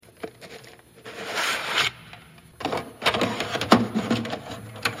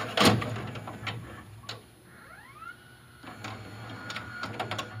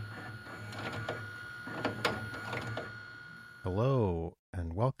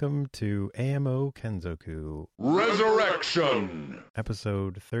welcome to AMO Kenzoku Resurrection!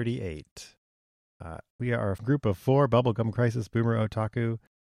 Episode 38. We are a group of 4 Bubblegum Crisis Boomer Otaku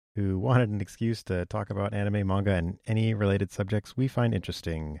who wanted an excuse to talk about anime, manga, and any related subjects we find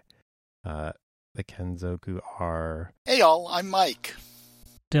interesting. The Kenzoku are... Hey y'all, I'm Mike.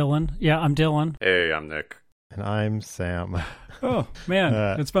 Dylan. Yeah, I'm Dylan. Hey, I'm Nick. And I'm Sam. Oh,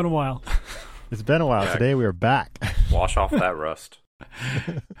 man, it's been a while. It's been a while. Yeah. Today we are back. Wash off that rust.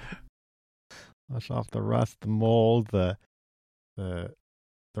 Wash off the rust, the mold, the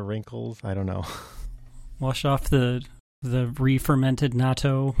wrinkles. I don't know. Wash off the re-fermented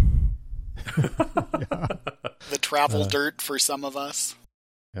natto. Yeah. The travel dirt for some of us.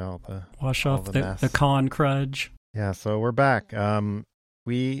 Yeah, Wash all off the the mess. con crudge. Yeah, so we're back.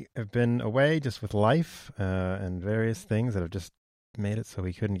 We have been away just with life and various things that have just made it so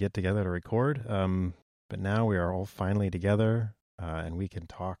we couldn't get together to record. But now we are all finally together, and we can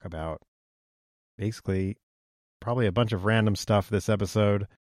talk about basically probably a bunch of random stuff this episode.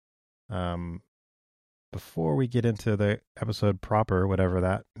 Before we get into the episode proper, whatever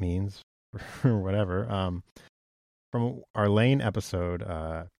that means, or whatever, from our Lane episode,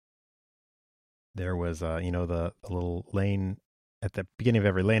 there was, the little Lane, at the beginning of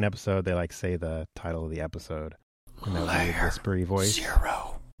every Lane episode, they say the title of the episode. And that weird whispery voice.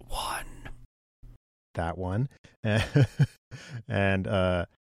 01. That one. And that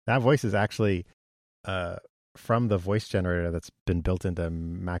voice is actually from the voice generator that's been built into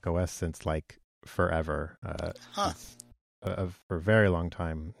macOS since forever. For a very long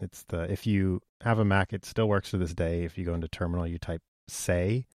time. It's if you have a Mac, it still works to this day. If you go into Terminal, you type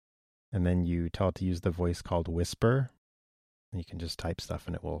say, and then you tell it to use the voice called Whisper, and you can just type stuff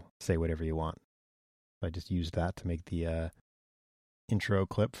and it will say whatever you want. I just used that to make the intro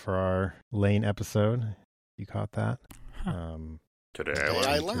clip for our Lane episode. You caught that? Today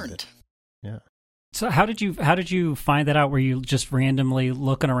I learned. Yeah. So how did you find that out? Were you just randomly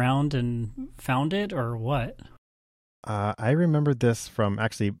looking around and found it, or what? I remembered this from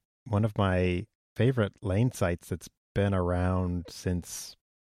actually one of my favorite Lane sites that's been around since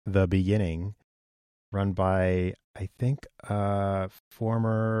the beginning, run by, I think,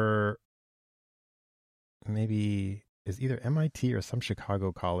 former, maybe is either MIT or some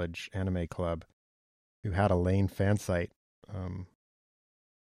Chicago college anime club, who had a Lane fan site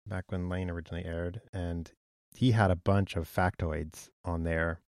back when Lane originally aired, and he had a bunch of factoids on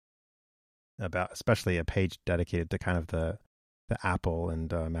there about, especially a page dedicated to kind of the Apple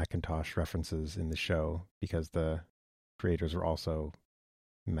and Macintosh references in the show, because the creators were also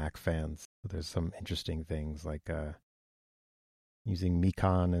Mac fans. So there's some interesting things like using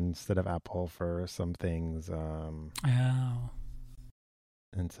Mekon instead of Apple for some things,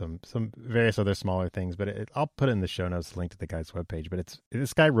 and some various other smaller things. But I'll put it in the show notes, link to the guy's webpage. But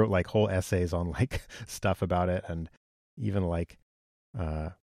this guy wrote whole essays on stuff about it, and even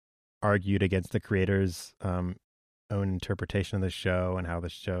argued against the creators' own interpretation of the show, and how the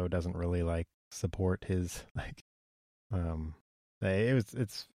show doesn't really support his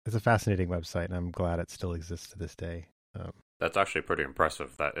it's a fascinating website, and I'm glad it still exists to this day. That's actually pretty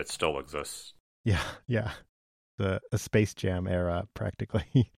impressive that it still exists. Yeah. A Space Jam era,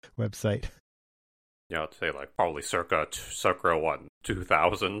 practically, website. Yeah, I'd say probably circa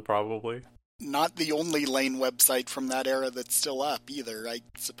 2000, probably. Not the only Lane website from that era that's still up either. I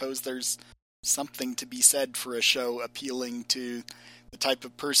suppose there's something to be said for a show appealing to the type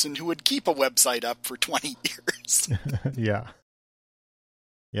of person who would keep a website up for 20 years. Yeah.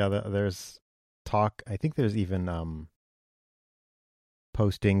 Yeah, there's talk. I think there's even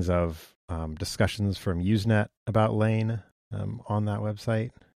postings of discussions from Usenet about Lane on that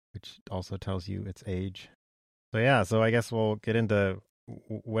website, which also tells you its age. So yeah, so I guess we'll get into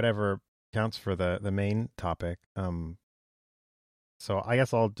whatever counts for the main topic. So I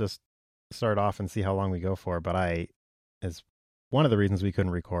guess I'll just start off and see how long we go for. But as one of the reasons we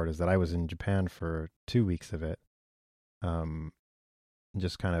couldn't record is that I was in Japan for 2 weeks of it.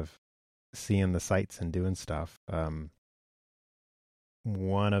 Just kind of seeing the sights and doing stuff.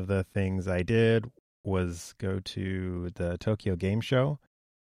 One of the things I did was go to the Tokyo Game Show,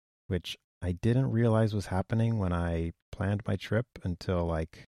 which I didn't realize was happening when I planned my trip until I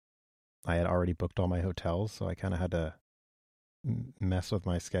had already booked all my hotels, so I kind of had to mess with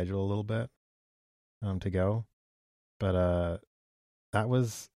my schedule a little bit to go. But that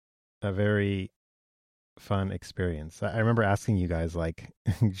was a very fun experience. I remember asking you guys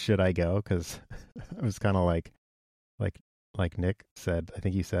should I go, because I was kind of like Nick said, I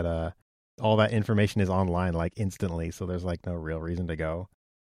think you said all that information is online instantly, so there's no real reason to go.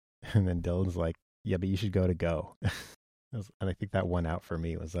 And then Dylan's like, yeah, but you should go to go. And I think that won out for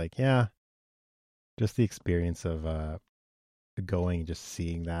me. Was like, yeah, just the experience of going, just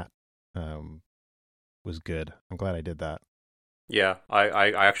seeing that was good. I'm glad I did that. Yeah,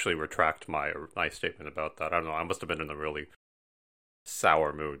 I actually retract my statement about that. I don't know. I must have been in a really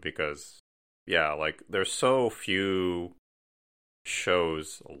sour mood because, yeah, like there's so few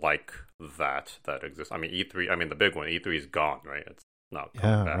shows like that exist. I mean, E3. I mean, the big one, E3 is gone, right? It's not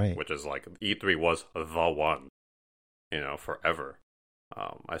coming back, right. which is like E3 was the one, forever.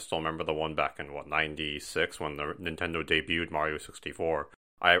 I still remember the one back in '96 when the Nintendo debuted Mario 64.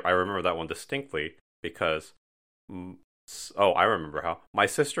 I remember that one distinctly because, I remember how my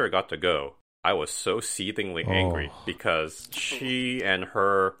sister got to go. I was so seethingly angry because she and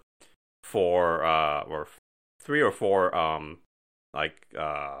her or 3 or 4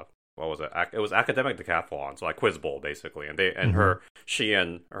 what was it? It was academic decathlon, so like quiz bowl basically, and she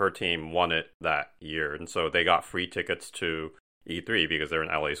and her team won it that year, and so they got free tickets to E3 because they're in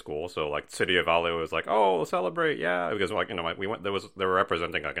LA school. So like City of LA was like, oh, celebrate, yeah, because like we went. They were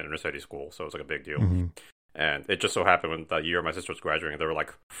representing like an inner city school, so it was like a big deal. Mm-hmm. And it just so happened when that year my sister was graduating, there were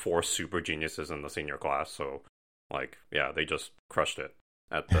like 4 super geniuses in the senior class. So like, yeah, they just crushed it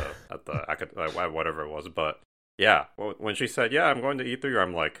at the whatever it was. But yeah, when she said, yeah, I'm going to E3,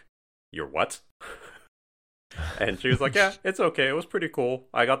 I'm like, you're what? And she was like, yeah, it's okay. It was pretty cool.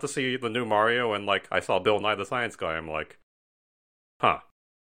 I got to see the new Mario, and like I saw Bill Nye the Science Guy. I'm like, huh.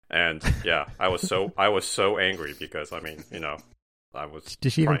 And yeah, I was so angry because I mean, I was.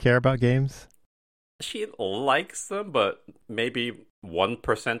 Did she even care about games? She likes them, but maybe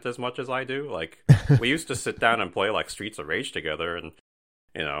 1% as much as I do. Like, we used to sit down and play like Streets of Rage together, and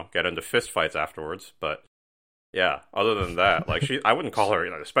get into fist fights afterwards. But yeah, other than that, like I wouldn't call her,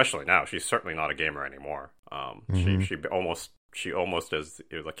 especially now. She's certainly not a gamer anymore. She almost is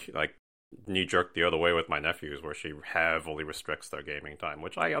like knee jerk the other way with my nephews, where she heavily restricts their gaming time,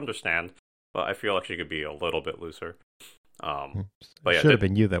 which I understand, but I feel like she could be a little bit looser. But yeah, should have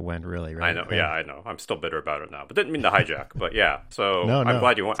been you that went, really, right? I know, yeah, I know. I'm still bitter about it now, but didn't mean to hijack. But yeah, so no, I'm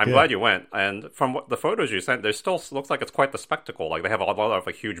glad you went. I'm glad you went. And from the photos you sent, there still looks like it's quite the spectacle. Like they have a lot of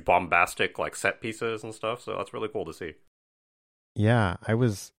like huge bombastic like set pieces and stuff. So that's really cool to see. Yeah, I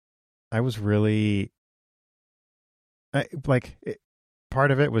was really part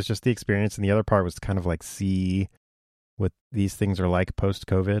of it was just the experience, and the other part was kind of like see what these things are like post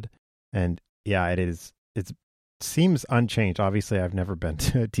COVID. And yeah, it seems unchanged. Obviously, I've never been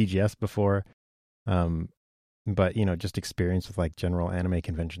to TGS before, but just experience with like general anime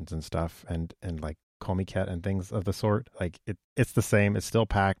conventions and stuff, and like Comiket and things of the sort. Like it's the same. It's still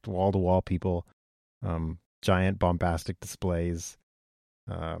packed, wall to wall people, giant bombastic displays,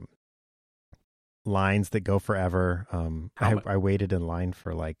 lines that go forever. I waited in line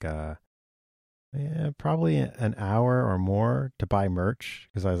for like probably an hour or more to buy merch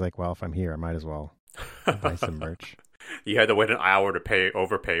because I was like, well, if I'm here, I might as well buy some merch. You had to wait an hour to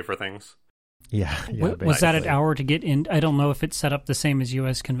overpay for things? Yeah. Was that an hour to get in? I don't know if it's set up the same as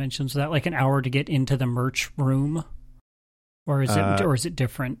U.S. conventions. Was that like an hour to get into the merch room? Or is it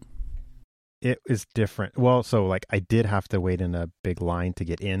different? It is different. Well, so like I did have to wait in a big line to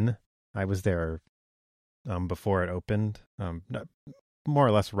get in. I was there before it opened, more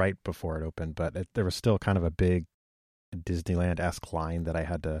or less right before it opened, but there was still kind of a big Disneyland-esque line that I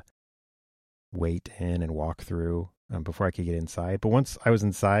had to wait in and walk through before I could get inside. But once I was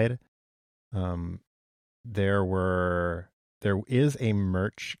inside, there is a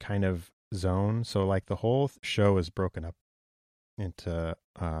merch kind of zone. So like the whole show is broken up into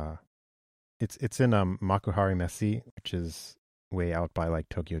it's in Makuhari Messe, which is way out by like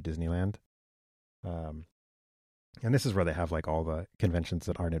Tokyo Disneyland. And this is where they have like all the conventions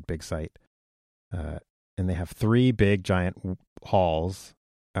that aren't at Big Sight. And they have 3 big giant halls,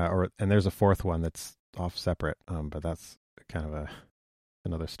 and there's a 4th one that's off separate. But that's kind of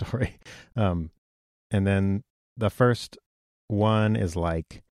another story. And then the first one is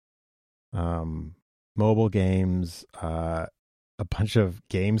like mobile games, a bunch of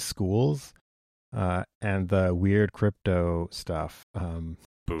game schools, and the weird crypto stuff.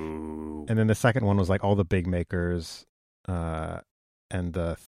 Boo. And then the second one was like all the big makers, and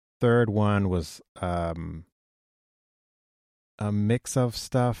the third one was a mix of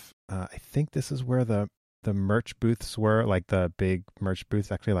stuff. I think this is where the merch booths were, like the big merch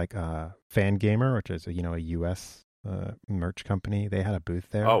booths, actually like Fangamer, which is a US merch company. They had a booth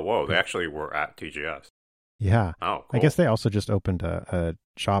there. Oh, whoa! They actually were at TGS. Yeah. Oh, cool. I guess they also just opened a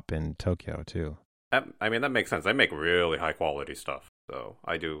shop in Tokyo too. I mean, that makes sense. They make really high quality stuff. So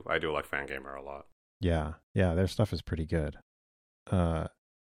I do like Fangamer a lot. Yeah, their stuff is pretty good. But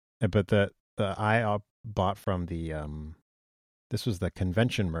the I bought from the this was the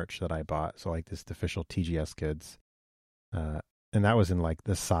convention merch that I bought. So like this official TGS goods. And that was in like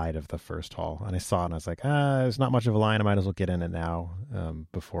the side of the first hall. And I saw it and I was like, there's not much of a line. I might as well get in it now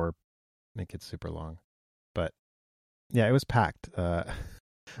before it gets super long. But yeah, it was packed.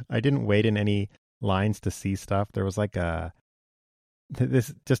 I didn't wait in any lines to see stuff. There was like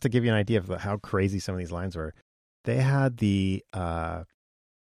this, just to give you an idea of how crazy some of these lines were. They had the iPad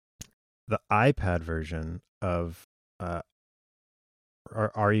version of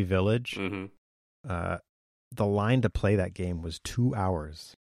RE Village. Mm-hmm. The line to play that game was 2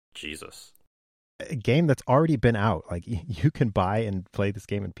 hours. Jesus. A game that's already been out. Like you can buy and play this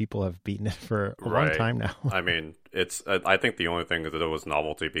game, and people have beaten it for a long time now. I mean, it's. I think the only thing is that it was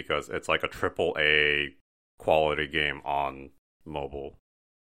novelty because it's like a AAA quality game on mobile.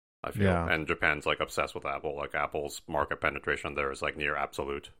 I feel, and Japan's like obsessed with Apple. Like Apple's market penetration there is like near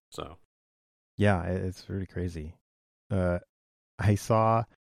absolute. So yeah, it's really crazy. I saw,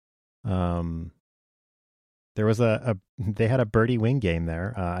 there was they had a Birdie Wing game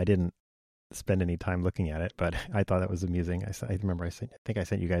there. I didn't spend any time looking at it, but I thought that was amusing. I remember I think I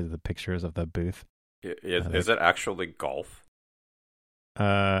sent you guys the pictures of the booth. Is it actually golf?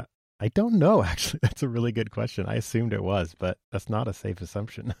 I don't know, actually. That's a really good question. I assumed it was, but that's not a safe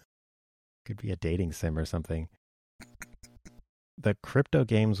assumption. Could be a dating sim or something. The crypto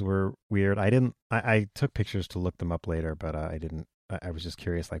games were weird. I took pictures to look them up later, but I didn't. I was just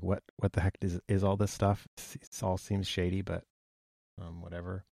curious, like what the heck is all this stuff? It all seems shady, but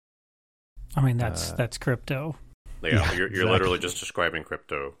whatever. I mean, that's crypto. Yeah, you're exactly. Literally just describing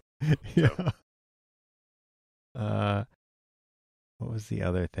crypto. So. Yeah. What was the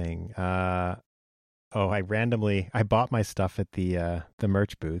other thing? I bought my stuff at the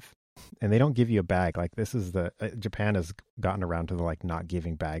merch booth, and they don't give you a bag. Like this is Japan has gotten around to the like not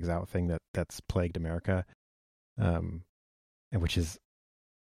giving bags out thing that's plagued America, and which is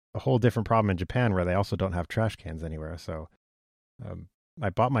a whole different problem in Japan where they also don't have trash cans anywhere. So I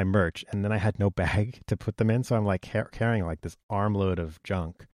bought my merch, and then I had no bag to put them in, so I'm like carrying like this armload of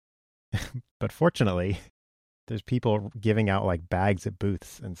junk. But fortunately, there's people giving out like bags at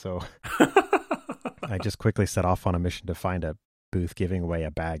booths, and so I just quickly set off on a mission to find a booth giving away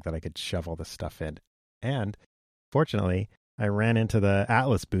a bag that I could shove all this stuff in. And fortunately, I ran into the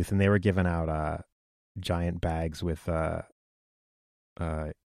Atlas booth, and they were giving out giant bags with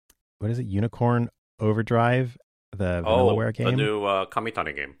what is it? Unicorn Overdrive, the Vanillaware game. The new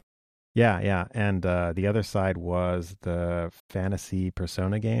Kamitani game. Yeah. And the other side was the fantasy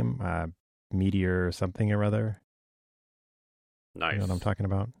Persona game, Meteor something or other. Nice. You know what I'm talking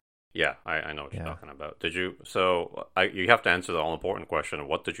about? Yeah, I know what you're talking about. Did you? So you have to answer the all-important question.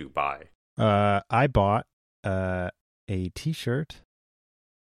 What did you buy? I bought a T-shirt,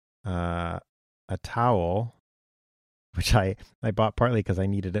 a towel, which I bought partly because I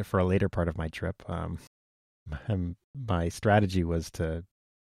needed it for a later part of my trip. My strategy was to,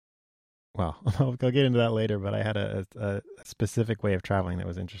 well, I'll get into that later, but I had a specific way of traveling that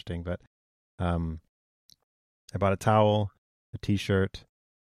was interesting. But I bought a towel, a T-shirt.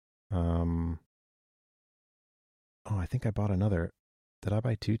 I think I bought another. Did I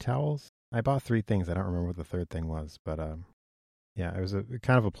buy 2 towels? I bought 3 things. I don't remember what the third thing was, but yeah, it was a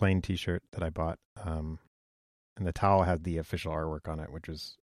kind of a plain T-shirt that I bought. And the towel had the official artwork on it, which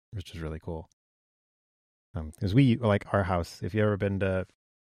is really cool. Because we like our house. If you ever been to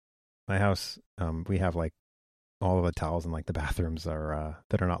my house, we have like all of the towels in like the bathrooms are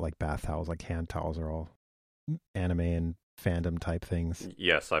that are not like bath towels, like hand towels are all anime and fandom type things.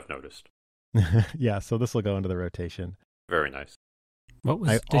 Yes, I've noticed. Yeah, so this will go into the rotation. Very nice. What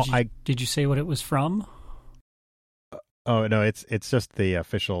was? Did you say what it was from? Oh no, it's just the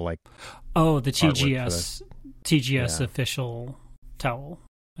official like. Oh, the TGS official towel.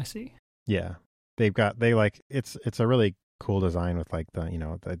 I see. Yeah, it's a really cool design with like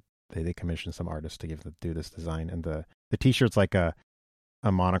they commissioned some artists to do this design, and the T-shirt's like a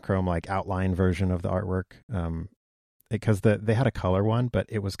monochrome like outline version of the artwork. Because they had a color one, but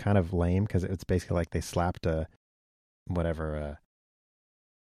it was kind of lame because it's basically like they slapped whatever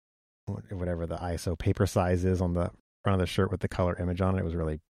the ISO paper size is on the front of the shirt with the color image on it. It was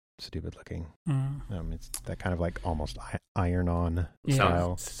really stupid looking. It's that kind of like almost iron-on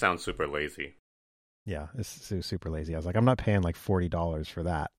style. Sounds super lazy. Yeah, it's super lazy. I was like, I'm not paying like $40 for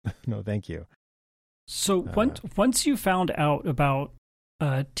that. No, thank you. So once you found out about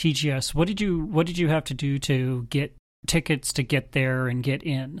TGS, what did you have to do to get tickets to get there and get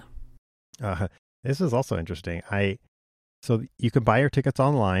in? This is also interesting. So you can buy your tickets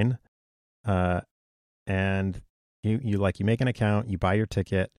online, and you make an account, you buy your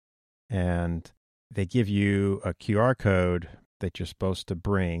ticket, and they give you a QR code that you're supposed to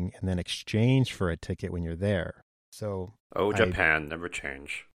bring and then exchange for a ticket when you're there. So Japan never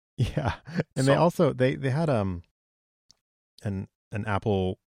change. Yeah, and they also they had an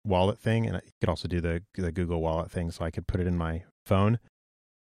Apple Wallet thing, and you could also do the Google Wallet thing, so I could put it in my phone.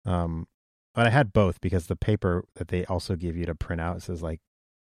 But I had both because the paper that they also give you to print out says like,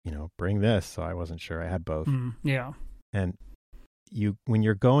 bring this. So I wasn't sure. I had both. Yeah. And when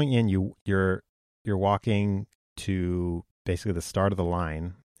you're going in, you're walking to basically the start of the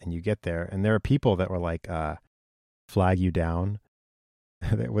line, and you get there, and there are people that were like flag you down.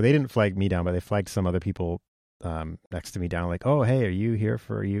 Well, they didn't flag me down, but they flagged some other people next to me down, like, oh, hey, are you here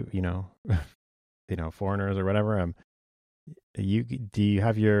for foreigners or whatever? Do you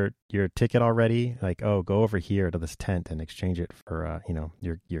have your ticket already? Like, oh, go over here to this tent and exchange it for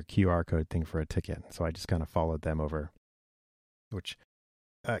your QR code thing for a ticket. So I just kind of followed them over, which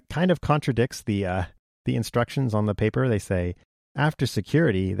kind of contradicts the instructions on the paper. They say after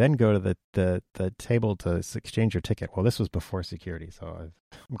security, then go to the table to exchange your ticket. Well, this was before security, so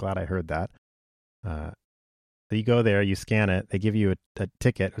I'm glad I heard that. So you go there, you scan it, they give you a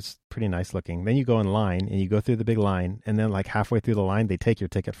ticket. It's pretty nice looking. Then you go in line, and you go through the big line, and then like halfway through the line, they take your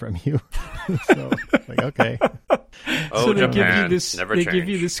ticket from you. So like, okay. So they Japan, give you this. never They change. give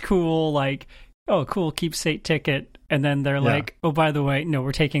you this cool like, oh, cool keepsake ticket, and then they're like, oh, by the way, no,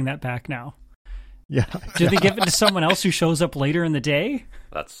 we're taking that back now. Yeah. Do they give it to someone else who shows up later in the day?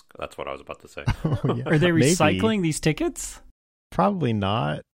 That's what I was about to say. Oh, yeah. Are they Maybe. recycling these tickets? Probably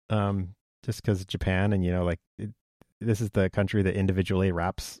not. Just because Japan, and this is the country that individually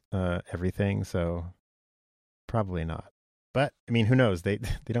wraps everything, so probably not. But I mean, who knows? They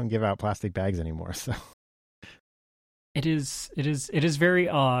don't give out plastic bags anymore, so It is very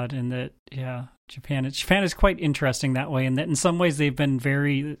odd in that, yeah, Japan is quite interesting that way, and that in some ways they've been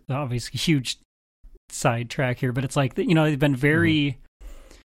very, obviously huge sidetrack here, but it's like, they've been very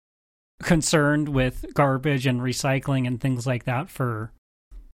concerned with garbage and recycling and things like that for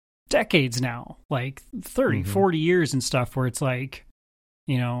decades now, like 30, 40 years and stuff, where it's like,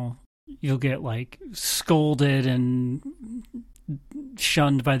 you'll get like scolded and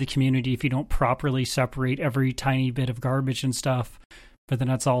shunned by the community if you don't properly separate every tiny bit of garbage and stuff. But then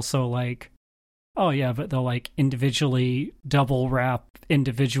it's also like, oh yeah, but they'll like individually double wrap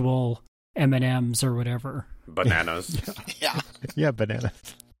individual M&Ms or whatever. Bananas. Yeah.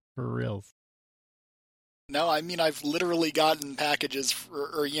 Bananas for reals. No, I mean, I've literally gotten packages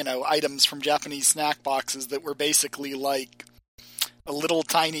or items from Japanese snack boxes that were basically like a little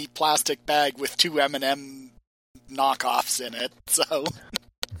tiny plastic bag with 2 M&M knockoffs in it. So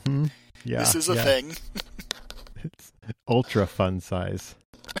Yeah, this is a thing. It's ultra fun size.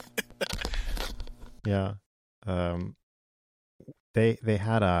 Yeah. They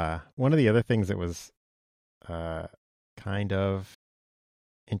had one of the other things that was kind of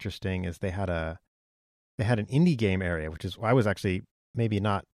interesting is they had an indie game area, which is I was actually maybe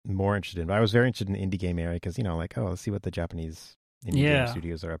not more interested in, but I was very interested in the indie game area because let's see what the Japanese indie game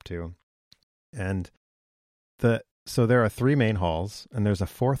studios are up to. And so there are 3 main halls, and there's a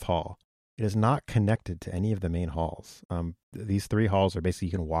 4th hall. It is not connected to any of the main halls. These 3 halls are basically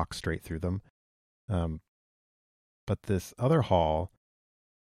you can walk straight through them. But this other hall,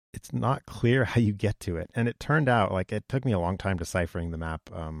 it's not clear how you get to it. And it turned out, like, it took me a long time deciphering the map.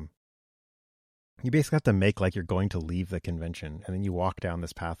 You basically have to make like you're going to leave the convention, and then you walk down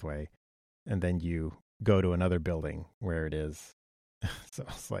this pathway, and then you go to another building where it is. So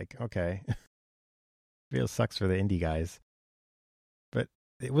it's like, okay, real sucks for the indie guys. But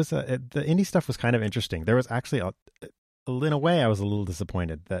it was the indie stuff was kind of interesting. There was actually in a way I was a little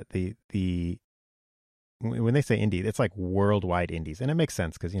disappointed that the when they say indie, it's like worldwide indies, and it makes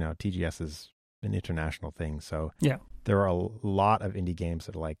sense because TGS is an international thing. So yeah, there are a lot of indie games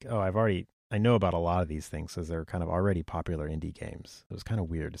that are like, oh, I know about a lot of these things because they're kind of already popular indie games. It was kind of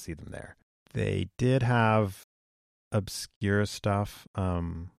weird to see them there. They did have obscure stuff.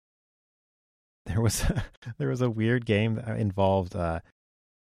 There was a weird game that involved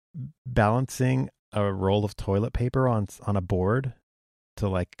balancing a roll of toilet paper on a board to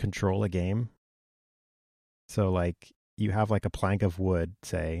like control a game. So like you have like a plank of wood,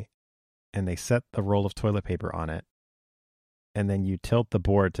 say, and they set the roll of toilet paper on it. And then you tilt the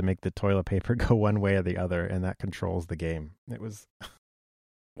board to make the toilet paper go one way or the other, and that controls the game. It was...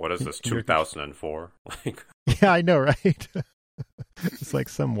 What is this, 2004? Like, yeah, I know, right? It's like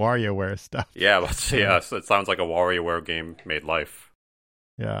some WarioWare stuff. Yeah, but so it sounds like a WarioWare game made life.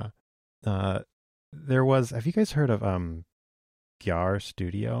 Yeah. There was... Have you guys heard of Gyar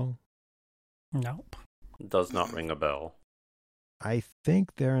Studio? Nope. Does not ring a bell. I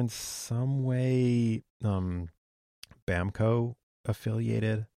think they're in some way... Bamco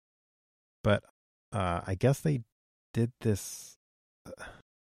affiliated, but I guess they did this.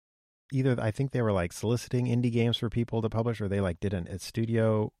 Either I think they were like soliciting indie games for people to publish, or they like didn't. It's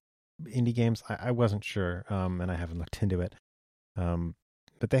Studio Indie Games. I wasn't sure, and I haven't looked into it.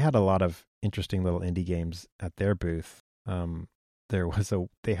 But they had a lot of interesting little indie games at their booth.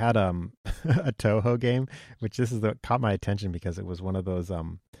 They had a Toho game, which caught my attention because it was one of those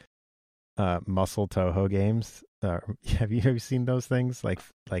muscle Toho games. Have you ever seen those things like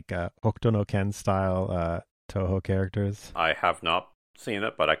Hokuto no Ken style Toho characters? I have not seen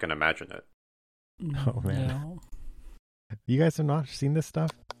it, but I can imagine it. Oh man, No. You guys have not seen this stuff?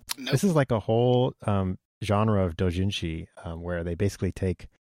 Nope. This is like a whole genre of doujinshi where they basically take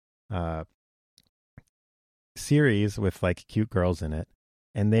series with like cute girls in it,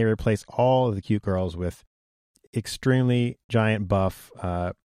 and they replace all of the cute girls with extremely giant buff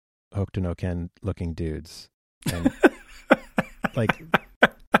Hokuto no Ken looking dudes. And like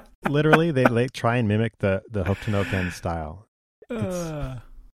literally they try and mimic the Hokuto no Ken style.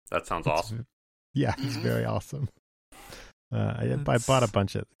 That sounds awesome. Yeah, it's very awesome. I bought a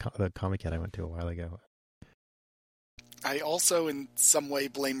bunch at the Comic-Con I went to a while ago. I also, in some way,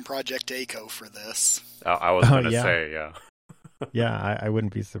 blame Project A-ko for this. I was going to yeah. say, yeah. Yeah, I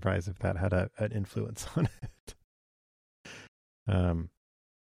wouldn't be surprised if that had an influence on it.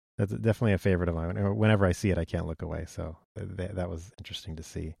 That's definitely a favorite of mine. Whenever I see it, I can't look away. So that was interesting to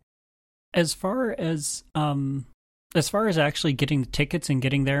see. As far as actually getting the tickets and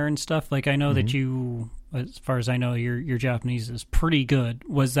getting there and stuff, like I know that you, as far as I know, your Japanese is pretty good.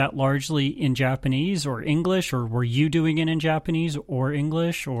 Was that largely in Japanese or English, or were you doing it in Japanese or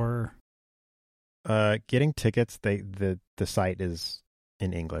English, or? Getting tickets, the site is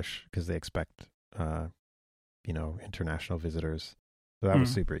in English because they expect international visitors. So that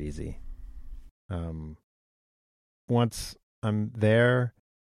was super easy. Once I'm there,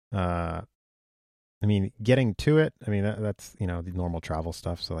 getting to it, that's the normal travel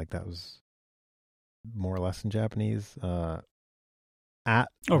stuff. So like that was more or less in Japanese. Really?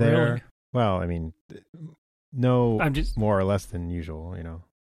 Well, no, I'm just more or less than usual,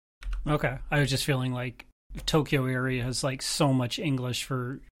 Okay, I was just feeling like Tokyo area has like so much English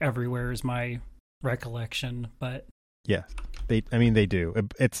for everywhere is my recollection, but yeah, they do.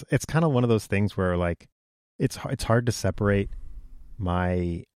 It's kind of one of those things where like it's hard to separate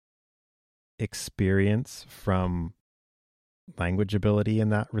my experience from language ability in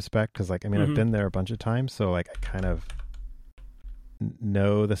that respect, because like I've been there a bunch of times, so like I kind of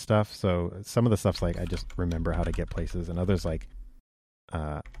know the stuff. So some of the stuff's like I just remember how to get places, and others like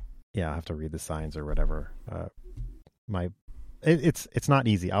I have to read the signs or whatever. It's not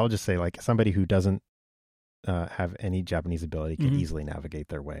easy. I'll just say like somebody who doesn't have any Japanese ability can easily navigate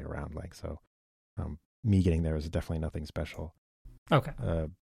their way around. Like so, me getting there is definitely nothing special. okay.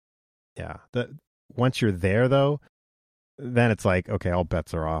 Yeah. Once you're there though, then it's like okay, all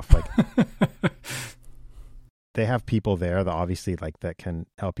bets are off. Like they have people there that obviously like that can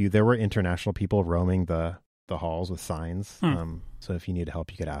help you. There were international people roaming the halls with signs. So if you need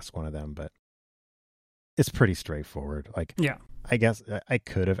help, you could ask one of them, but it's pretty straightforward. Like, yeah, I guess I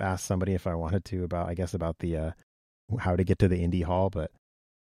could have asked somebody if I wanted to about the how to get to the indie hall, but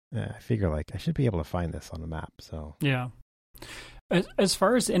I figure like I should be able to find this on the map. So yeah. As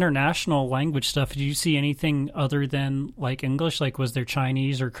far as international language stuff, did you see anything other than like English? Like, was there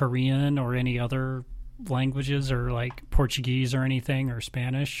Chinese or Korean or any other languages, or like Portuguese or anything, or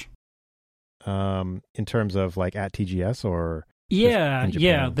Spanish? In terms of like at TGS or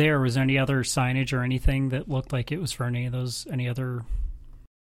yeah, there was any other signage or anything that looked like it was for any other?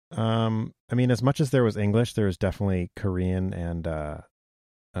 As much as there was English, there was definitely Korean and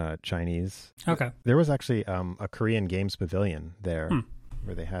Chinese. Okay. There was actually a Korean games pavilion there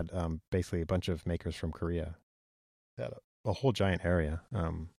where they had basically a bunch of makers from Korea. They had a whole giant area.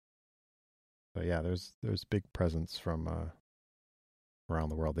 So yeah, there's big presence from around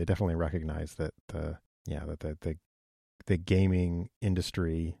the world. They definitely recognize that the gaming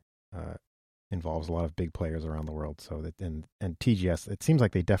industry involves a lot of big players around the world. So that and TGS, it seems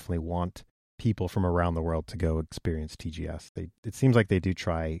like they definitely want people from around the world to go experience TGS. It seems like they do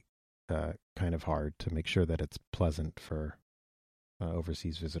try kind of hard to make sure that it's pleasant for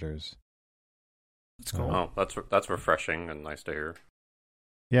overseas visitors. That's cool. Oh, that's refreshing and nice to hear.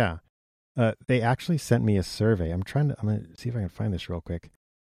 Yeah. They actually sent me a survey. I'm going to see if I can find this real quick.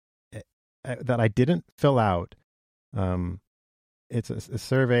 That I didn't fill out. It's a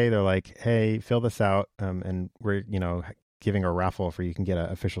survey. They're like, hey, fill this out. And we're, giving a raffle for you can get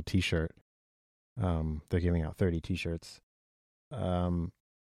an official t-shirt. They're giving out 30 t-shirts.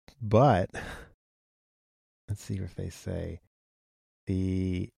 But let's see if they say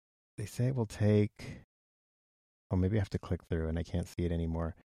they say it will take. Oh, maybe I have to click through and I can't see it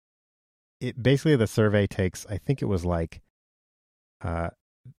anymore. It basically, the survey takes, I think it was like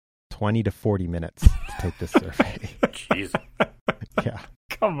 20 to 40 minutes to take this survey. Jeez. Yeah.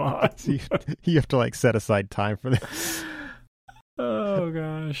 Come on. So you have to like set aside time for this. Oh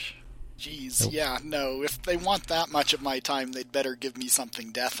gosh. Jeez, yeah, no. If they want that much of my time, they'd better give me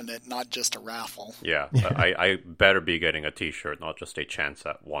something definite, not just a raffle. Yeah, I better be getting a T-shirt, not just a chance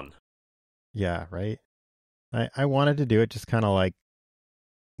at one. Yeah, right. I wanted to do it just kind of like,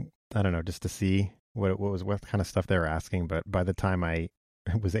 I don't know, just to see what kind of stuff they were asking. But by the time I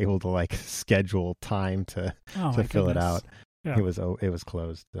was able to like schedule time to fill it out, yeah. it was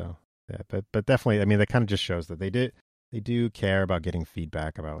closed. So yeah, but definitely, I mean, that kind of just shows that they do care about getting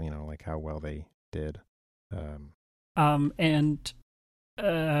feedback about, like how well they did. And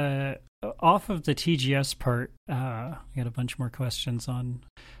off of the TGS part, I got a bunch more questions on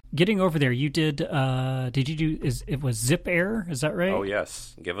getting over there. You did you do, it was Zip Air, is that right? Oh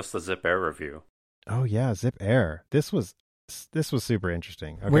yes, give us the Zip Air review. Oh yeah, Zip Air. This was super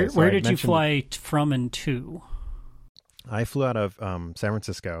interesting. Okay, where did you fly from and to? I flew out of San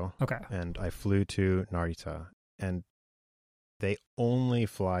Francisco. Okay. And I flew to Narita, and they only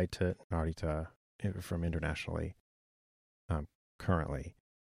fly to Narita from internationally. Currently,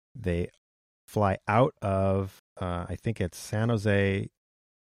 they fly out of I think it's San Jose,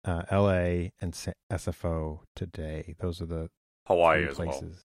 L.A. and SFO today. Those are the Hawaii as places.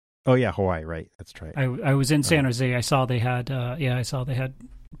 well. Oh yeah, Hawaii, right? That's right. I was in San Jose. I saw they had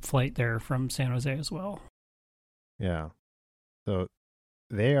flight there from San Jose as well. Yeah. So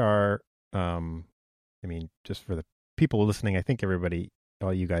they are, I mean, just for the people listening, I think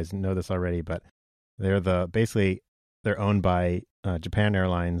all you guys know this already, but they're owned by Japan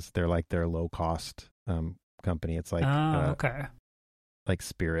Airlines. They're like their low cost company. It's like, okay. Like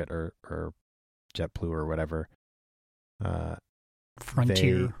Spirit or JetBlue or whatever.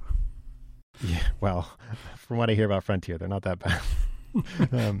 Frontier. Yeah. Well, from what I hear about Frontier, they're not that bad.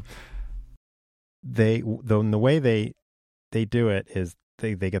 The way they do it is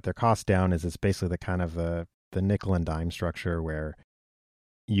they get their costs down. Is it's basically the kind of the nickel and dime structure where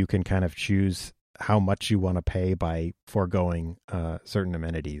you can kind of choose how much you want to pay by foregoing certain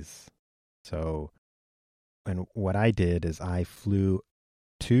amenities. So, and what I did is I flew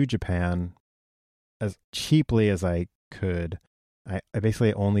to Japan as cheaply as I could. I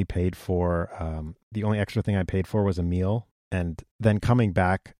basically only paid for the only extra thing I paid for was a meal, and then coming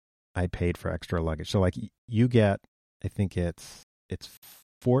back I paid for extra luggage. So like you get, I think it's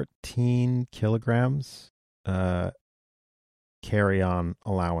 14 kilograms carry-on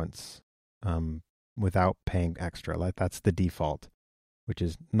allowance without paying extra. Like that's the default, which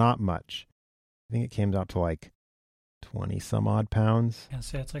is not much. I think it came out to like 20 some odd pounds. Yeah,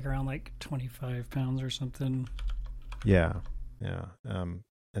 so it's like around like 25 pounds or something. Yeah.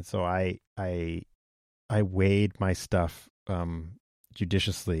 And so I weighed my stuff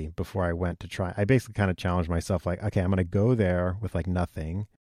judiciously before I went to try. I basically kind of challenged myself, like, okay, I'm going to go there with like nothing,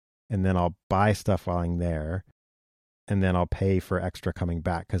 and then I'll buy stuff while I'm there, and then I'll pay for extra coming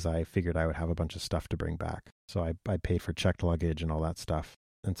back because I figured I would have a bunch of stuff to bring back. So I paid for checked luggage and all that stuff.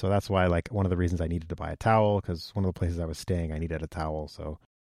 And so that's why, like, one of the reasons I needed to buy a towel, because one of the places I was staying, I needed a towel. So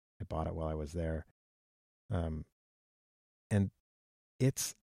I bought it while I was there. And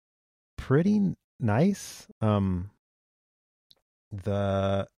it's pretty nice.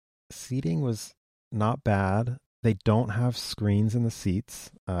 The seating was not bad. They don't have screens in the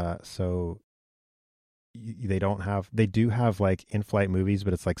seats. So they do have like in-flight movies,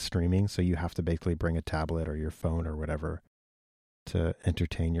 but it's like streaming. So you have to basically bring a tablet or your phone or whatever to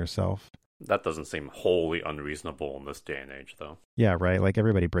entertain yourself. That doesn't seem wholly unreasonable in this day and age, though. Yeah, right. Like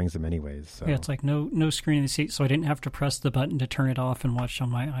everybody brings them anyways. So. Yeah, it's like no screen in the seat, so I didn't have to press the button to turn it off and watch on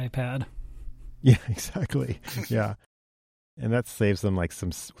my iPad. Yeah, exactly. Yeah, and that saves them like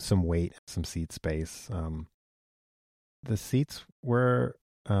some weight, some seat space. The seats were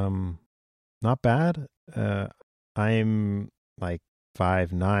not bad. I'm like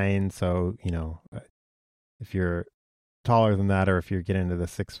 5'9", so if you're taller than that, or if you're getting into the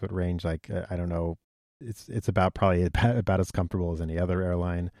 6 foot range, like I don't know, it's probably about as comfortable as any other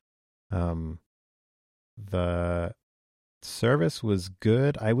airline. The service was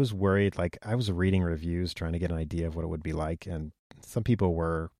good. I was worried, like I was reading reviews trying to get an idea of what it would be like, and some people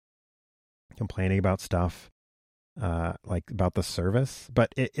were complaining about stuff like about the service,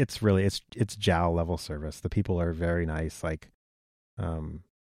 but it's really it's JAL level service. The people are very nice, like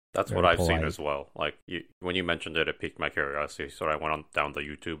that's what I've seen as well. Like when you mentioned it piqued my curiosity, so I went down the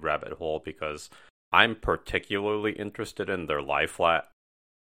YouTube rabbit hole because I'm particularly interested in their lie flat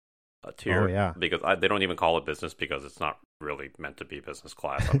tier. Oh, yeah. Because they don't even call it business because it's not really meant to be business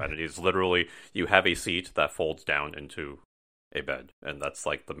class amenities. Literally, you have a seat that folds down into a bed, and that's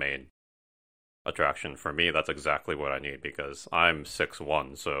like the main attraction for me. That's exactly what I need because I'm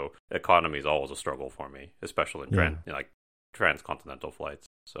 6'1", so economy is always a struggle for me, especially in like transcontinental flights.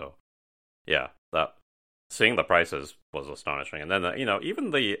 So yeah, that seeing the prices was astonishing. And then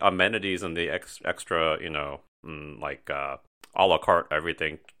even the amenities and the extra like a la carte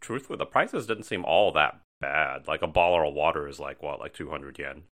everything, truthfully the prices didn't seem all that bad. Like a bottle of water is like 200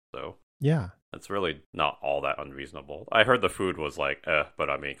 yen, so yeah, it's really not all that unreasonable. I heard the food was like but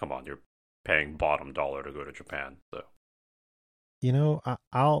I mean, come on, you're paying bottom dollar to go to Japan, so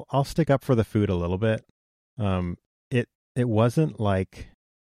I'll stick up for the food a little bit. It wasn't like,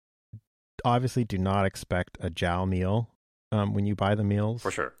 obviously do not expect a JAL meal when you buy the meals.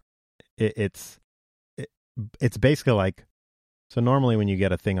 For sure. It's basically like, so normally when you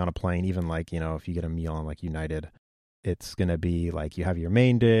get a thing on a plane, even like, if you get a meal on like United, it's going to be like you have your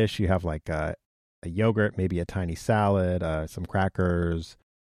main dish, you have like a yogurt, maybe a tiny salad, some crackers,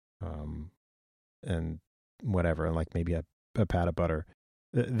 and whatever, and like maybe a pat of butter.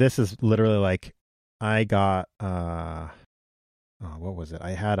 This is literally like, I got, what was it?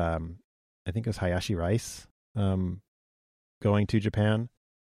 I had, I think it was Hayashi rice, going to Japan,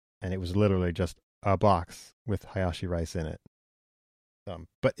 and it was literally just a box with Hayashi rice in it.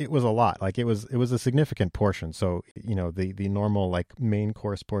 But it was a lot. Like it was a significant portion. So, the normal like main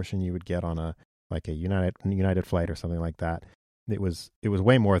course portion you would get on a United flight or something like that. It was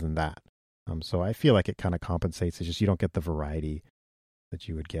way more than that. So I feel like it kind of compensates. It's just you don't get the variety that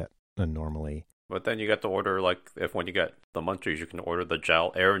you would get normally. But then you get to order, like, when you get the munchies, you can order the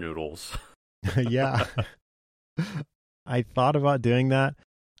JAL air noodles. Yeah. I thought about doing that,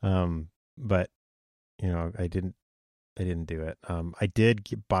 but, I didn't do it. I did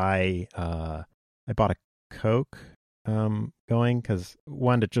buy, I bought a Coke going because,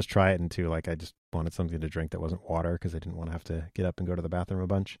 one, to just try it, and two, like, I just wanted something to drink that wasn't water because I didn't want to have to get up and go to the bathroom a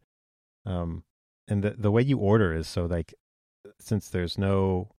bunch. And the way you order is, so, like, since there's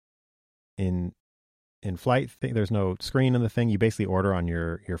no in flight thing, there's no screen in the thing, you basically order on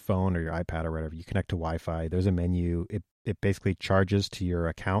your phone or your iPad or whatever. You connect to Wi-Fi, there's a menu, it basically charges to your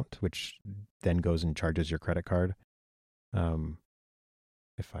account, which then goes and charges your credit card.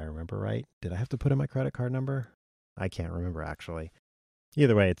 If I remember right, did I have to put in my credit card number? I can't remember actually.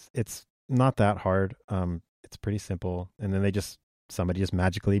 Either way, it's not that hard. It's pretty simple, and then somebody just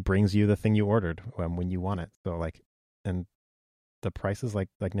magically brings you the thing you ordered when you want it. So like, and the prices, like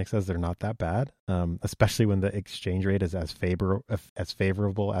Nick says, they're not that bad, especially when the exchange rate is as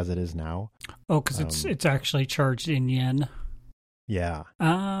favorable as it is now. Oh, because it's actually charged in yen. Yeah.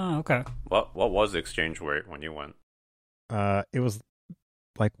 Ah, okay. What was the exchange rate when you went? It was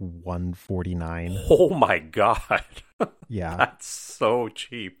like 149. Oh my god. Yeah. That's so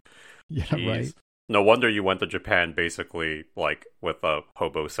cheap. Yeah, Jeez. right. No wonder you went to Japan basically like with a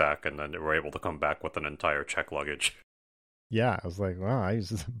hobo sack, and then they were able to come back with an entire check luggage. Yeah, I was like, wow, I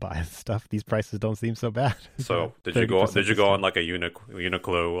just buy stuff. These prices don't seem so bad. So did you go on like a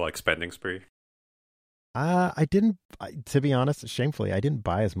Uniqlo like spending spree? I didn't. To be honest, shamefully, I didn't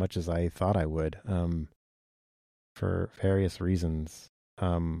buy as much as I thought I would. For various reasons.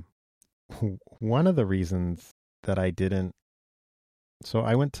 One of the reasons that I didn't. So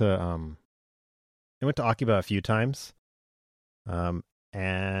I went to Akiba a few times.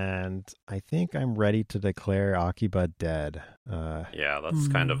 And I think I'm ready to declare Akiba dead. Yeah, that's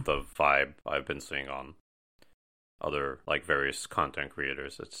kind of the vibe I've been seeing on other like various content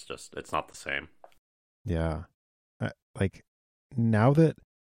creators. It's not the same. Yeah. Like now that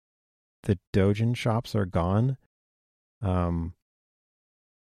the Dojin shops are gone,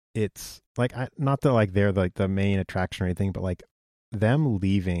 it's like, not that like they're like the main attraction or anything, but like them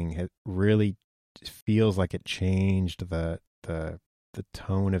leaving, it really feels like it changed the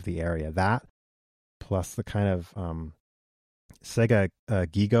tone of the area. That plus the kind of Sega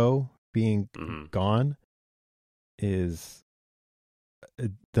Gigo being gone is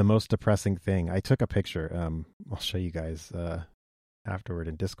the most depressing thing. I took a picture. I'll show you guys afterward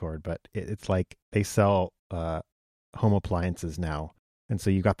in Discord, but it's like they sell home appliances now, and so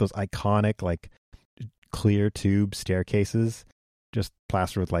you got those iconic like clear tube staircases just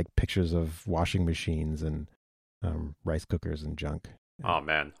plastered with like pictures of washing machines and rice cookers and junk. Oh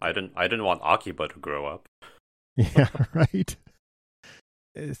man, I didn't want Akiba to grow up. Yeah, right.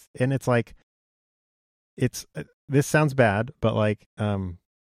 It's like, this sounds bad, but like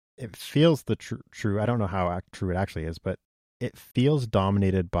it feels the true. I don't know how true it actually is, but it feels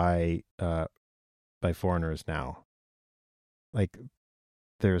dominated by by foreigners now. Like,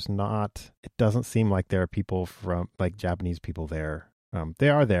 it doesn't seem like there are people from, like, Japanese people there. They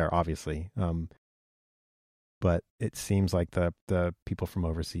are there, obviously. But it seems like the people from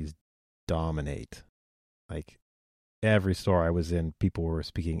overseas dominate. Like, every store I was in, people were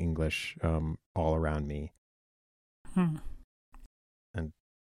speaking English all around me. And,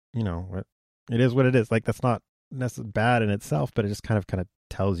 it is what it is. Like, that's not necessarily bad in itself, but it just kind of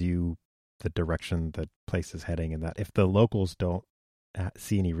tells you the direction the place is heading, and that if the locals don't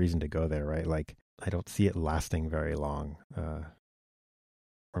see any reason to go there, right? Like, I don't see it lasting very long.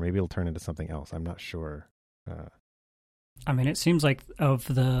 Or maybe it'll turn into something else. I'm not sure. I mean, it seems like of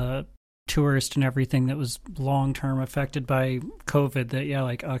the tourist and everything that was long-term affected by COVID, that,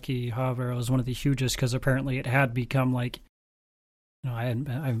 like Akihabara was one of the hugest, because apparently it had become like, I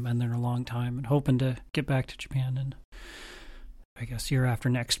haven't been there in a long time, and hoping to get back to Japan and I guess year after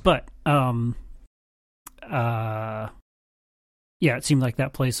next. But it seemed like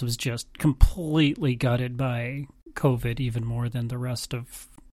that place was just completely gutted by COVID, even more than the rest of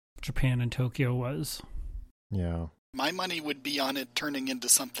Japan and Tokyo was. Yeah. My money would be on it turning into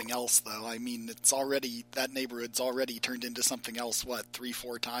something else, though. I mean, that neighborhood's already turned into something else,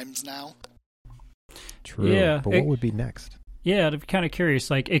 3-4 times now? True. Yeah. But what would be next? Yeah, I'd be kind of curious.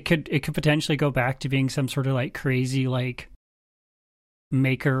 Like, it could potentially go back to being some sort of like crazy, like,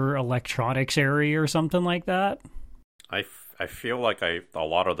 maker electronics area or something like that. I feel like a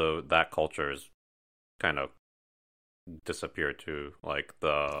lot of that culture is kind of disappeared too. Like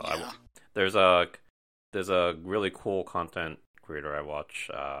there's a really cool content creator I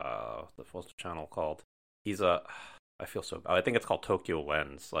watch. What's the channel called? I think it's called Tokyo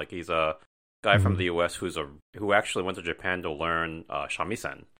Lens. Like, he's a guy from the US who actually went to Japan to learn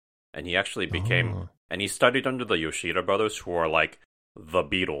shamisen, and he actually became and he studied under the Yoshida brothers, who are like the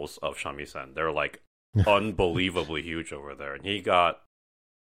Beatles of shamisen. They're like unbelievably huge over there, and he got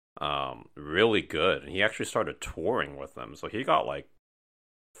really good, and he actually started touring with them, so he got like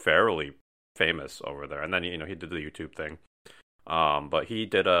fairly famous over there. And then he did the YouTube thing, but he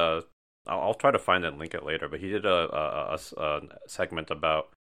did I'll try to find it and link it later, but he did a segment about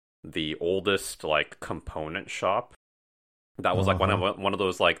the oldest like component shop that was like one of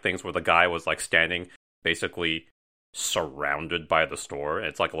those like things where the guy was like standing basically surrounded by the store.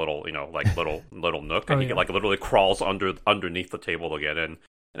 It's like a little little nook, and he like literally crawls underneath the table to get in,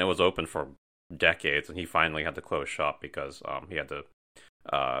 and it was open for decades, and he finally had to close shop because he had to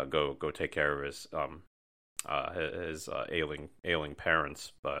go take care of his ailing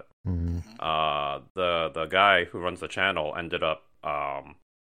parents. But the guy who runs the channel ended up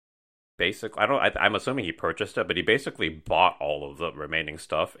basically, I'm assuming he purchased it, but he basically bought all of the remaining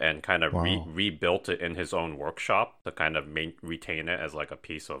stuff and kind of rebuilt it in his own workshop to kind of retain it as like a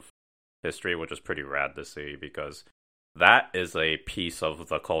piece of history, which is pretty rad to see, because that is a piece of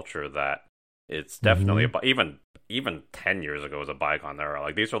the culture that it's definitely even 10 years ago was a bygone era.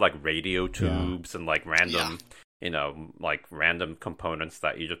 Like, these are like radio tubes and like random like random components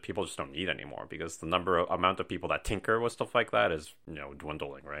that people just don't need anymore, because the amount of people that tinker with stuff like that is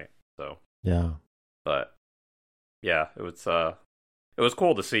dwindling, right? So but it was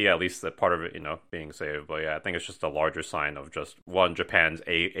cool to see at least that part of it being saved. But I think it's just a larger sign of just Japan's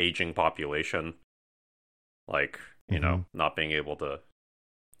aging population, like not being able to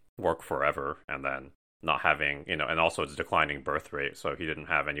work forever, and then not having and also its declining birth rate, so he didn't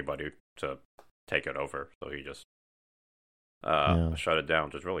have anybody to take it over, so he just shut it down,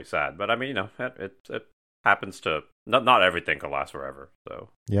 which is really sad. But I mean, it happens to not everything can last forever, so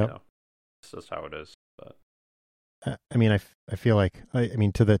it's just how it is. But I mean, I feel like I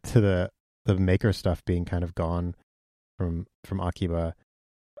mean to the maker stuff being kind of gone from Akiba.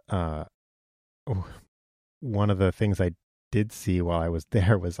 One of the things I did see while I was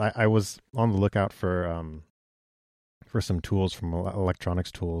there was I was on the lookout for some tools from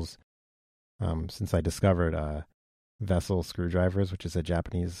electronics tools, since I discovered Vessel Screwdrivers, which is a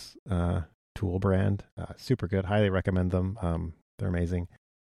Japanese tool brand. Super good, highly recommend them. They're amazing.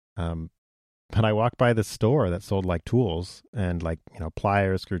 But I walked by this store that sold like tools and like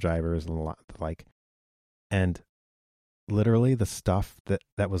pliers, screwdrivers, and and literally the stuff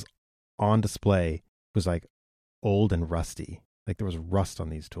that was on display was like old and rusty. Like, there was rust on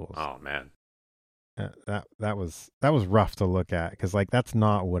these tools. Oh man, that was rough to look at, because like that's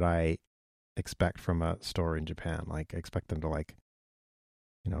not what I expect from a store in Japan. Like, I expect them to like,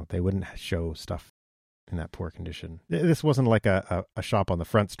 they wouldn't show stuff in that poor condition. This wasn't like a shop on the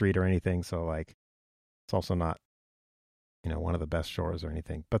front street or anything, so like it's also not one of the best stores or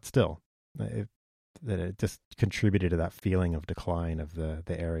anything. But still, it just contributed to that feeling of decline of the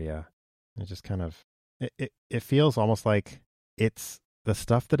area. It just kind of it feels almost like it's the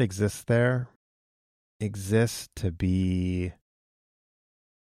stuff that exists there exists to be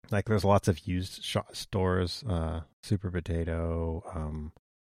like there's lots of used stores, Super Potato,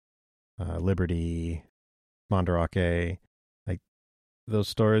 Liberty, Mandarake. Like those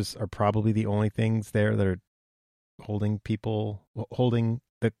stores are probably the only things there that are holding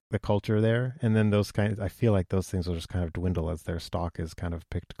the culture there. And then I feel like those things will just kind of dwindle as their stock is kind of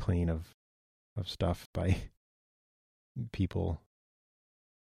picked clean of stuff by people.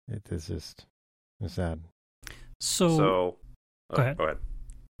 It's sad. So go ahead.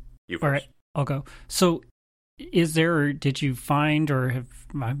 You first. All right, I'll go. So did you find, or have,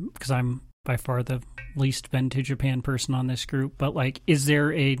 because I'm by far the least been to Japan person on this group, but like, is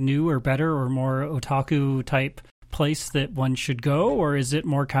there a new or better or more otaku type place that one should go, or is it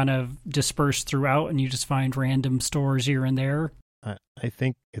more kind of dispersed throughout and you just find random stores here and there? I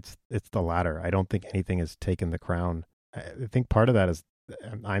think it's the latter. I don't think anything has taken the crown. I think part of that is,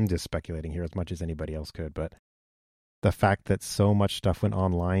 I'm just speculating here as much as anybody else could, but the fact that so much stuff went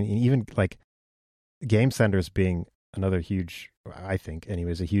online, and even like Game Centers being another huge, I think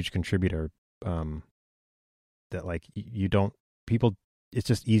anyways, a huge contributor, that like it's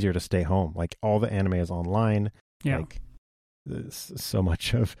just easier to stay home. Like all the anime is online. Yeah. Like so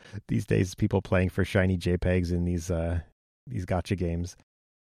much of these days people playing for shiny JPEGs in these gacha games.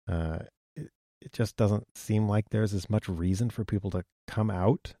 It just doesn't seem like there's as much reason for people to come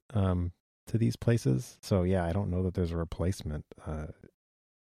out to these places. So yeah, I don't know that there's a replacement,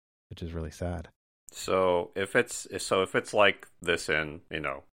 which is really sad. So if it's like this in,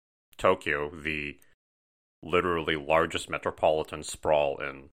 Tokyo, the literally largest metropolitan sprawl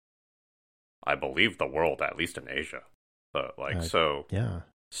in, I believe, the world, at least in Asia. But yeah.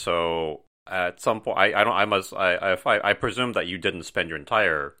 So at some point, I presume that you didn't spend your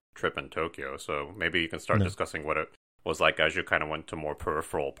entire trip in Tokyo. So maybe you can start discussing what it was like as you kind of went to more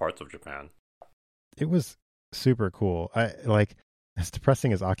peripheral parts of Japan. It was super cool. As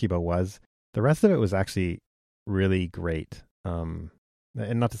depressing as Akiba was, the rest of it was actually really great. And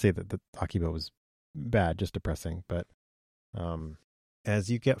not to say that the Akiba was bad, just depressing, but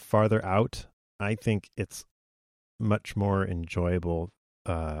as you get farther out, I think it's much more enjoyable.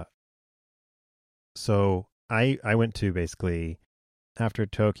 So I went to basically, after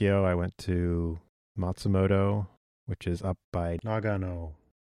Tokyo, I went to Matsumoto, which is up by Nagano,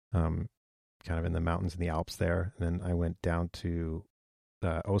 kind of in the mountains in the Alps there. And then I went down to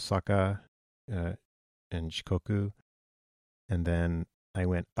Osaka and Shikoku. And then I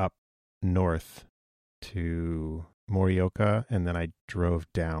went up north to Morioka, and then I drove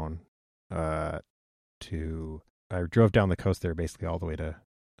down the coast there, basically all the way to.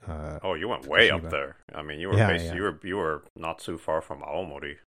 You went way Shiba. Up there. I mean, you were you were not too far from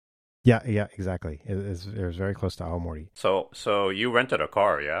Aomori. Yeah, exactly. It was very close to Aomori. So you rented a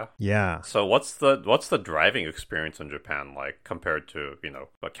car, yeah? Yeah. So what's the driving experience in Japan like compared to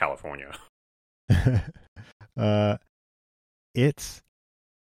California? It's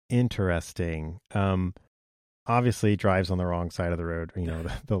interesting. Obviously drives on the wrong side of the road,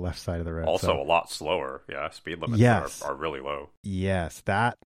 the left side of the road. Also a lot slower. Yeah, speed limits are really low. Yes,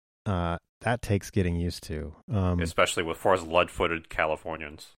 that takes getting used to. Especially for us lead-footed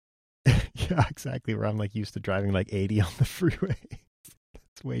Californians. Yeah, exactly. Where I'm used to driving 80 on the freeway.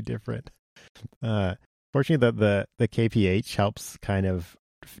 It's way different. Fortunately, the KPH helps kind of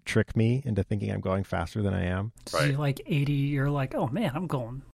trick me into thinking I'm going faster than I am. So right. you 80, you're like, oh man, I'm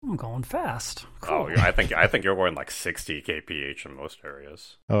going fast. Cool. Oh, I think you're going 60 kph in most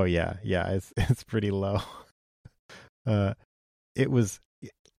areas. Oh yeah, it's pretty low. It was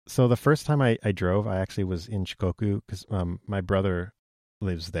so the first time I drove, I actually was in Shikoku because my brother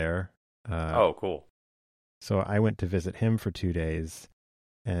lives there. Oh, cool. So I went to visit him for 2 days,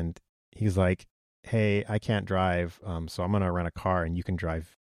 and he's like, hey, I can't drive, so I'm gonna rent a car and you can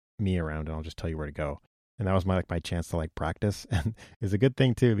drive me around and I'll just tell you where to go. And that was my chance to practice, and it's a good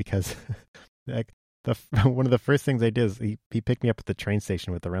thing too, because one of the first things I did is he picked me up at the train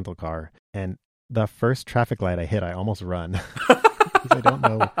station with the rental car, and the first traffic light I hit, I almost run because I don't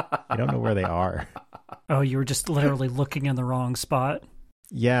know where they are. Oh, you were just literally looking in the wrong spot.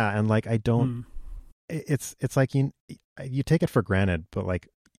 Yeah, and I don't. It's like you take it for granted, but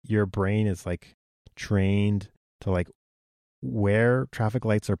your brain is trained to where traffic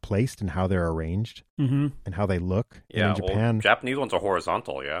lights are placed and how they're arranged and how they look. Yeah, and in Japan, Japanese ones are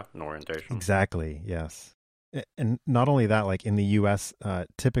horizontal, yeah, in orientation. Exactly, yes. And not only that, in the U.S.,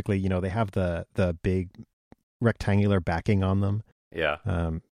 typically, they have the big rectangular backing on them.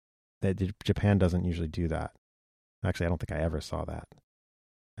 Yeah. Japan doesn't usually do that. Actually, I don't think I ever saw that.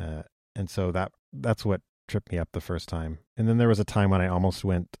 and so that's what tripped me up the first time. And then there was a time when I almost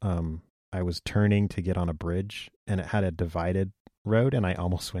went. I was turning to get on a bridge, and it had a divided road, and I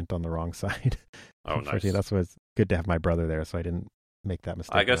almost went on the wrong side. Oh, nice. That's why it's good to have my brother there, so I didn't make that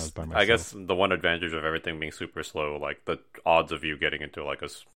mistake. I guess the one advantage of everything being super slow, like the odds of you getting into like a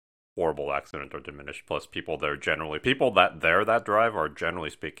horrible accident are diminished. Plus, people that drive are generally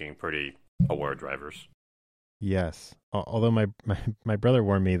speaking pretty aware drivers. Yes, although my brother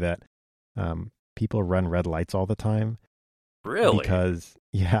warned me that people run red lights all the time. Really?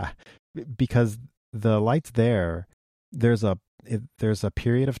 Because the lights there's a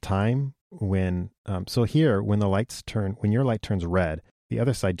period of time when so here when your light turns red, the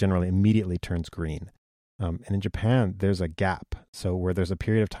other side generally immediately turns green. And in Japan, there's a gap. So where there's a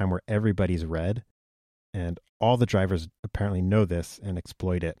period of time where everybody's red, and all the drivers apparently know this and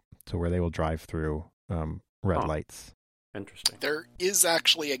exploit it to where they will drive through red lights. Interesting. There is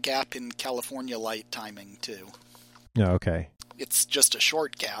actually a gap in California light timing, too. Oh, okay. It's just a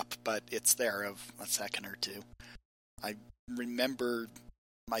short gap, but it's there of a second or two. I remember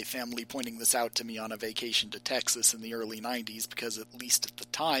my family pointing this out to me on a vacation to Texas in the early 90s, because at least at the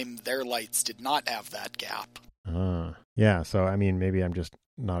time, their lights did not have that gap. Yeah, so I mean, maybe I'm just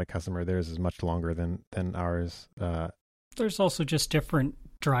not a customer. Theirs is much longer than ours. There's also just different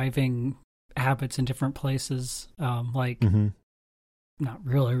driving habits in different places. Not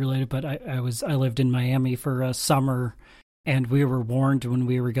really related, but I lived in Miami for a summer, and we were warned when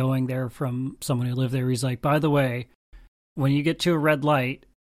we were going there from someone who lived there. He's like, by the way, when you get to a red light,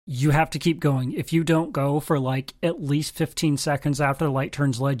 you have to keep going. If you don't go for like at least 15 seconds after the light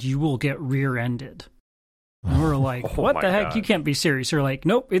turns red, you will get rear-ended. And we're like, what the heck? God. You can't be serious. We're like,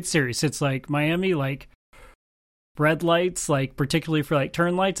 nope, it's serious. It's like Miami, like red lights, like particularly for like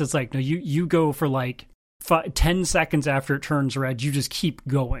turn lights. It's like, no, you go for like 10 seconds after it turns red. You just keep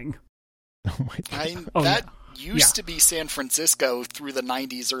going. Oh my God. That used to be San Francisco through the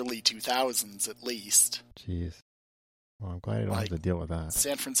 90s, early 2000s at least. Jeez. Well, I'm glad I don't have to deal with that.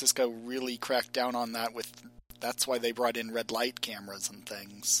 San Francisco really cracked down on that. That's why they brought in red light cameras and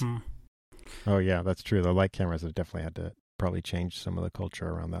things. Oh yeah, that's true. The light cameras have definitely had to probably change some of the culture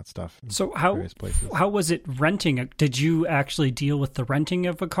around that stuff. So how was it renting? Did you actually deal with the renting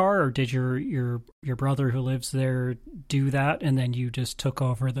of a car, or did your brother who lives there do that, and then you just took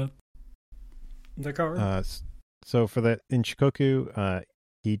over the car? So in Shikoku,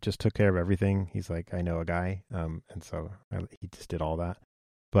 he just took care of everything. He's like, I know a guy, and so he just did all that.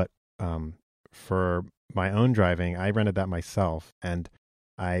 But for my own driving, I rented that myself, and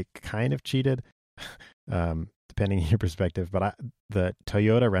I kind of cheated, depending on your perspective. But the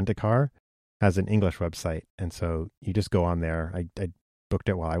Toyota Rent-A-Car has an English website, and so you just go on there. I booked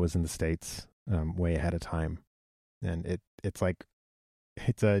it while I was in the States, way ahead of time, and it's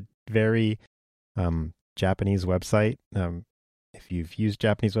a very Japanese website. If you've used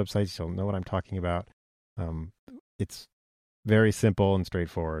Japanese websites, you'll know what I'm talking about. It's very simple and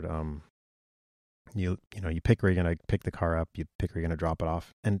straightforward. You pick where you're going to pick the car up, you pick where you're going to drop it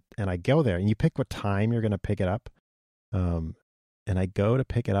off, and I go there, and you pick what time you're going to pick it up. And I go to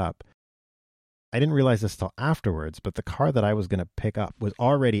pick it up. I didn't realize this till afterwards, but the car that I was going to pick up was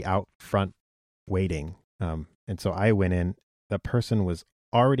already out front waiting. And so I went in. The person was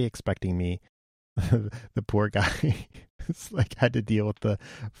already expecting me. The poor guy had to deal with the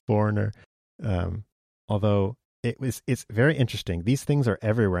foreigner. Although it's very interesting. These things are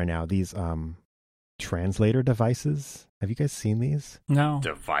everywhere now. These translator devices. Have you guys seen these? No.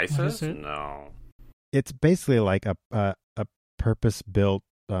 Devices? No. It's basically like a purpose-built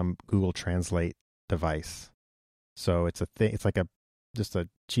Google Translate device. So it's a thing. It's like just a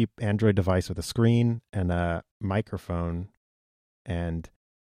cheap Android device with a screen and a microphone. And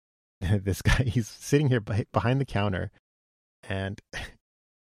this guy, he's sitting here behind the counter, and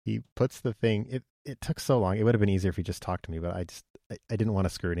he puts the thing. It took so long. It would have been easier if he just talked to me, but I didn't want to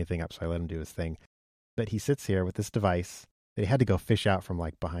screw anything up, so I let him do his thing. But he sits here with this device that he had to go fish out from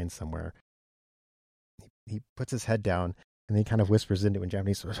like behind somewhere. He puts his head down, and then he kind of whispers into it in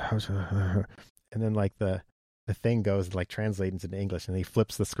Japanese, and then like the thing goes like translates into English, and he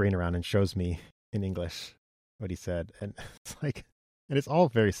flips the screen around and shows me in English what he said. And it's like, and it's all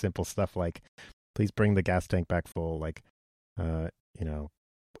very simple stuff like, please bring the gas tank back full, like, blah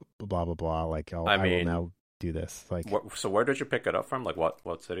blah blah. Like, I will now do this. Like, so where did you pick it up from? Like,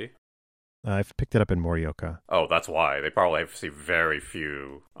 what city? I've picked it up in Morioka. Oh, that's why. They probably see very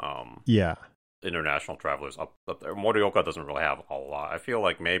few international travelers up there. Morioka doesn't really have a lot. I feel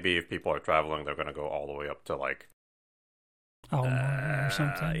like maybe if people are traveling, they're going to go all the way up to like Aomori or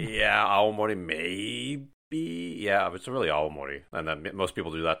something. Yeah, Aomori maybe. Yeah, it's really Aomori, and then most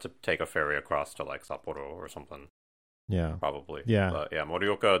people do that to take a ferry across to like Sapporo or something. Yeah, Probably. yeah, But yeah,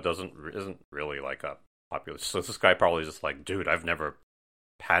 Morioka isn't really like a popular. So this guy probably just like, dude, I've never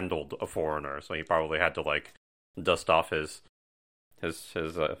handled a foreigner, so he probably had to like dust off his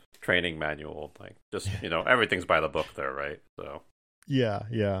training manual. Like, just everything's by the book there, right? So yeah.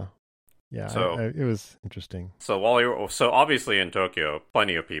 So it was interesting. So obviously in Tokyo,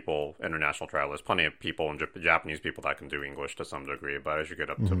 plenty of people, international travelers, plenty of people and Japanese people that can do English to some degree. But as you get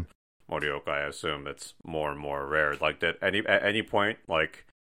up to Morioka, I assume it's more and more rare. Like, at any point, like,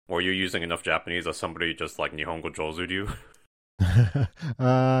 were you using enough Japanese that somebody just like Nihongo Jozu you?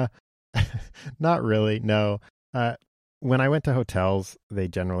 Not really. No. When I went to hotels, they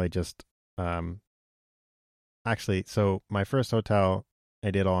generally just actually. So my first hotel, I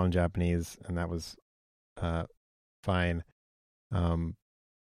did all in Japanese, and that was fine.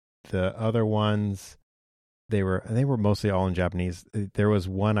 The other ones, they were mostly all in Japanese. There was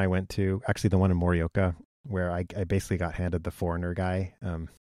one I went to, actually the one in Morioka, where I basically got handed the foreigner guy,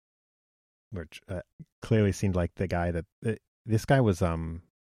 which clearly seemed like the guy that this guy was some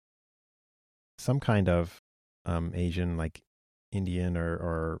kind of Asian, like Indian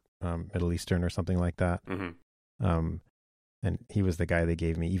or Middle Eastern or something like that. Mm-hmm. And he was the guy they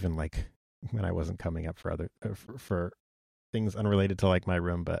gave me, even like when I wasn't coming up for for things unrelated to like my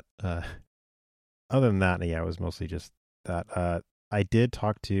room. But other than that, yeah, it was mostly just that. I did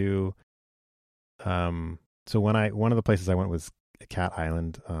talk to. So one of the places I went was Cat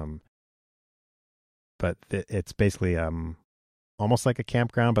Island. But it's basically almost like a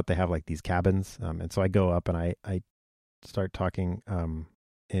campground, but they have like these cabins. And so I go up and I start talking,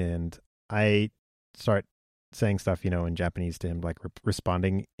 and I start saying stuff, in Japanese to him, like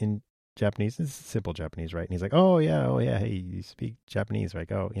responding in Japanese. This is simple Japanese, right? And he's like, oh yeah, hey, you speak Japanese, right?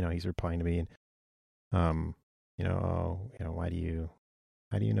 Oh, he's replying to me, and why do you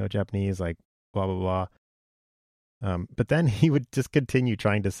know Japanese? Like blah blah blah. But then he would just continue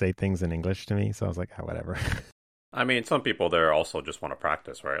trying to say things in English to me, so I was like, whatever. I mean, some people there also just want to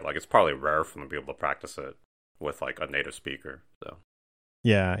practice, right? Like, it's probably rare for them to be able to practice it with like a native speaker. So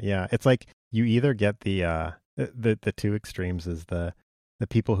yeah, it's like you either get the two extremes is the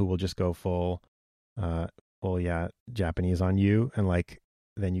people who will just go full Japanese on you, and like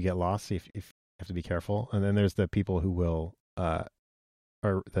then you get lost if you have to be careful. And then there's the people who will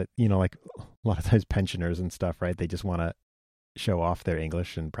or that like a lot of times pensioners and stuff, right? They just want to show off their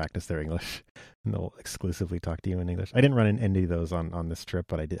English and practice their English, and they'll exclusively talk to you in English. I didn't run into any of those on this trip,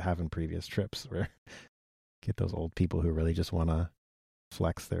 but I did have in previous trips where get those old people who really just want to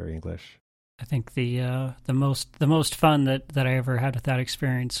flex their English. I think the most fun that I ever had with that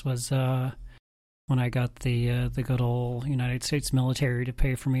experience was when I got the good old United States military to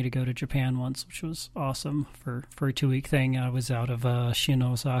pay for me to go to Japan once, which was awesome for a 2-week thing. I was out of Shin,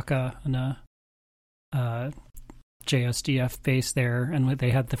 Osaka, in a JSDF base there, and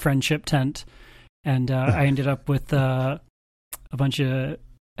they had the friendship tent, and I ended up with hanging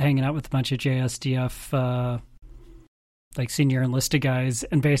out with a bunch of JSDF like senior enlisted guys,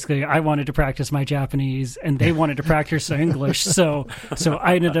 and basically I wanted to practice my Japanese and they wanted to practice their English, so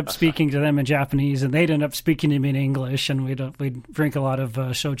I ended up speaking to them in Japanese and they'd end up speaking to me in English, and we'd drink a lot of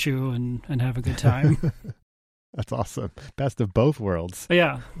shochu and have a good time. That's awesome. Best of both worlds. But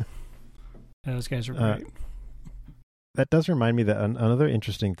yeah, those guys were great. That does remind me that another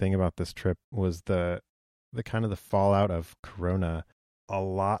interesting thing about this trip was the kind of the fallout of Corona. A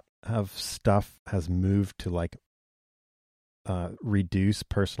lot of stuff has moved to like reduce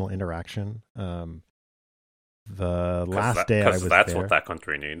personal interaction. The last day I was that's there, what that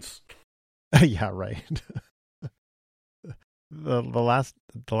country needs. Yeah, right. the last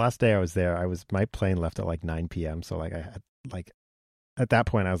day I was there, my plane left at like 9 p.m. So like I had like at that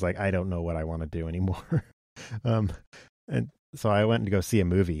point I was like, I don't know what I want to do anymore. And so I went to go see a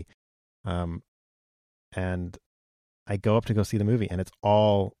movie, and I go up to go see the movie, and it's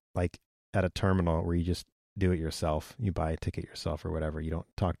all like at a terminal where you just do it yourself. You buy a ticket yourself or whatever. You don't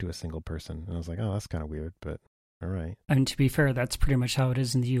talk to a single person. And I was like, oh, that's kind of weird, but all right. I mean, to be fair, that's pretty much how it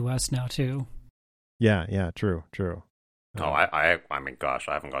is in the U.S. now too. Yeah, true. I mean, gosh,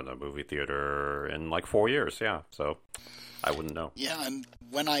 I haven't gone to a movie theater in like 4 years. Yeah, so I wouldn't know. Yeah, and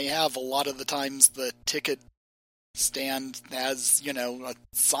when I have, a lot of the times the ticket stand has, a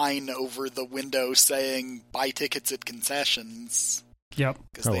sign over the window saying buy tickets at concessions. Yep.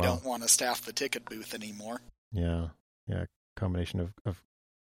 Because they don't want to staff the ticket booth anymore. Yeah. Combination of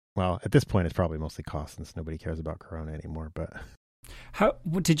well, at this point it's probably mostly cost since nobody cares about Corona anymore, but how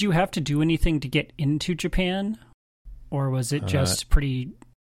did you have to do anything to get into Japan, or was it just pretty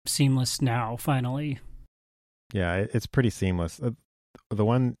seamless now finally? Yeah, it's pretty seamless. The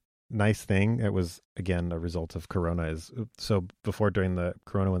one nice thing that was, again, a result of Corona is, so before, during the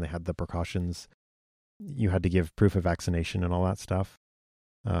Corona, when they had the precautions, you had to give proof of vaccination and all that stuff,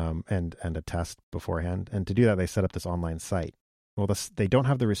 and a test beforehand. And to do that, they set up this online site. Well, they don't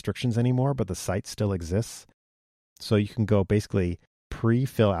have the restrictions anymore, but the site still exists. So you can go basically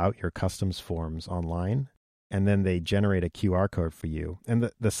pre-fill out your customs forms online, and then they generate a QR code for you.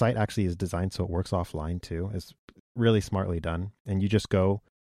 And the site actually is designed so it works offline too. It's really smartly done. And you just go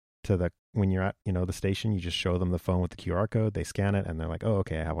to when you're at, the station, you just show them the phone with the QR code, they scan it, and they're like, oh,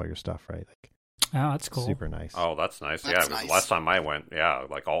 okay, I have all your stuff, right? Like, oh, that's cool. Super nice. Oh, that's nice. That's yeah, nice. Last time I went,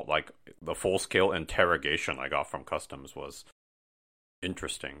 like the full-scale interrogation I got from customs was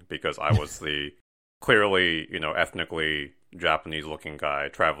interesting, because I was the clearly, ethnically Japanese-looking guy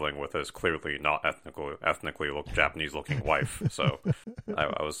traveling with his clearly not ethnically Japanese-looking wife. So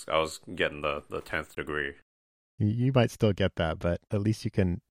I was getting the 10th degree. You might still get that, but at least you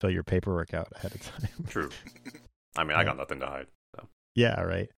can fill your paperwork out ahead of time. True. I mean, I got nothing to hide. So. Yeah,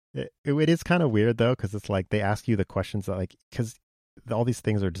 right. It is kind of weird, though, because it's like they ask you the questions that, like, because all these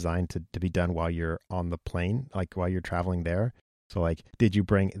things are designed to be done while you're on the plane, like while you're traveling there. So, like, did you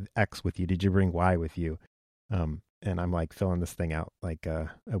bring X with you? Did you bring Y with you? And I'm like filling this thing out like a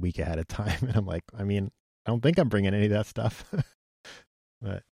week ahead of time. And I'm like, I mean, I don't think I'm bringing any of that stuff.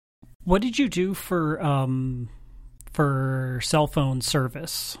 But what did you do for cell phone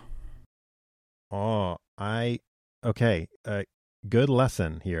service? Oh, okay. Good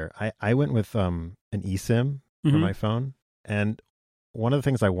lesson here. I went with an eSIM for my phone. And one of the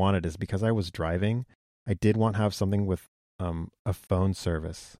things I wanted is, because I was driving, I did want to have something with a phone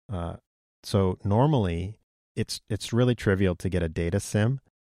service. So normally it's really trivial to get a data SIM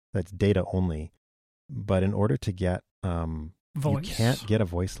that's data only. But in order to get you can't get a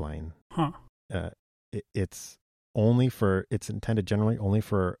voice line. Huh. It's intended generally only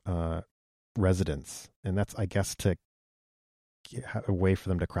for residents, and that's, I guess, to get a way for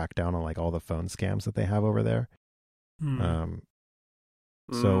them to crack down on like all the phone scams that they have over there.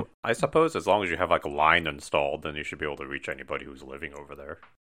 So I suppose as long as you have like a line installed, then you should be able to reach anybody who's living over there.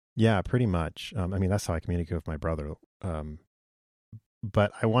 Yeah, pretty much. I mean, that's how I communicate with my brother.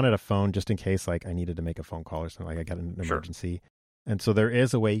 But I wanted a phone just in case, like, I needed to make a phone call or something, like I got an emergency. And so there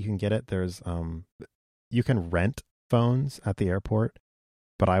is a way you can get it. There's you can rent phones at the airport,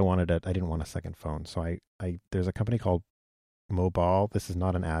 but I didn't want a second phone. So I there's a company called Mobile. This is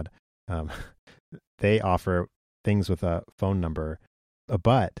not an ad. They offer things with a phone number,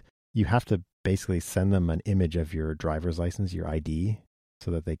 but you have to basically send them an image of your driver's license, your ID, so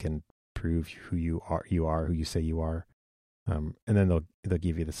that they can prove who you are, who you say you are. And then they'll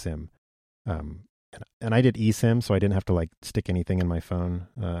give you the SIM. And I did eSIM, so I didn't have to like stick anything in my phone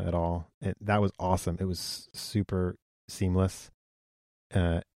at all. That was awesome. It was super seamless.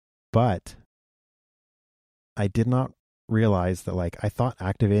 But I did not realize that, like, I thought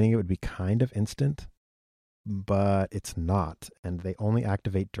activating it would be kind of instant, but it's not. And they only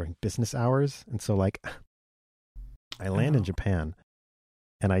activate during business hours. And so, like, I land in Japan,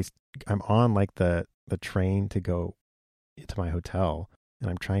 and I'm on like the train to go to my hotel, and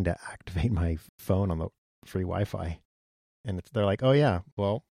I'm trying to activate my phone on the free Wi-Fi, and they're like, "Oh yeah,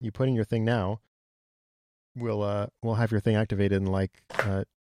 well, you put in your thing now. We'll have your thing activated in like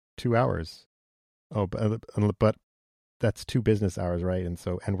 2 hours." Oh, but that's 2 business hours, right?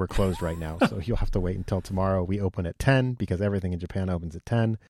 And we're closed right now, so you'll have to wait until tomorrow. We open at 10 because everything in Japan opens at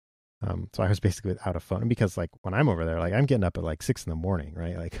 10. So I was basically without a phone, and because like when I'm over there, like I'm getting up at like 6 a.m,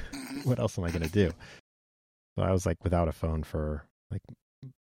 right? Like, what else am I gonna do? So I was like without a phone for like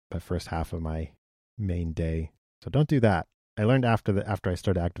the first half of my main day. So don't do that. I learned after I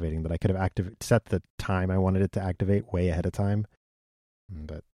started activating that I could have set the time I wanted it to activate way ahead of time,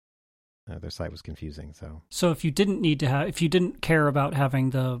 but their site was confusing. So if you didn't care about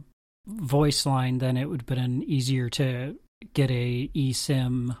having the voice line, then it would have been easier to get a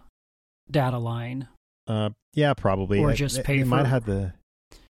eSIM data line. Yeah, probably. Or just pay for. Might have the.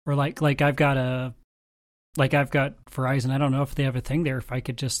 Or like I've got Verizon. I don't know if they have a thing there. If I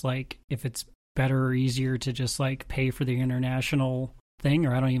could just if it's better or easier to just pay for the international thing,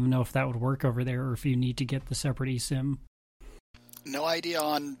 or I don't even know if that would work over there, or if you need to get the separate eSIM. No idea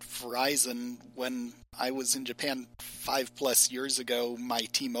on Verizon. When I was in Japan 5+ years ago, my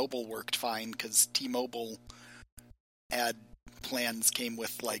T-Mobile worked fine because T-Mobile ad plans came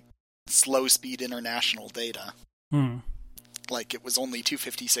with slow speed international data. It was only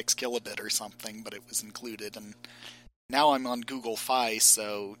 256 kilobit or something, but it was included. And now I'm on Google Fi,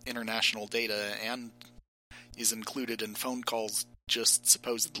 so international data is included, and phone calls just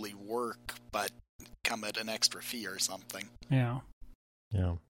supposedly work, but come at an extra fee or something. Yeah.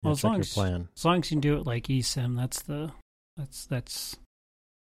 Yeah. Well, Check your plan. as long as you can do it like eSIM,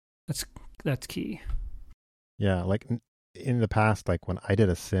 that's key. Yeah, like in the past, like when I did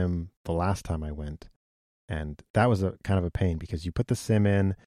a sim the last time I went, and that was a kind of a pain because you put the sim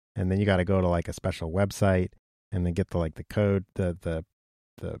in, and then you got to go to like a special website and then get the code, the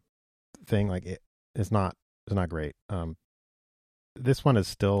thing. Like it's not great. This one is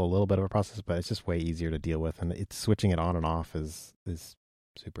still a little bit of a process, but it's just way easier to deal with, and it's switching it on and off is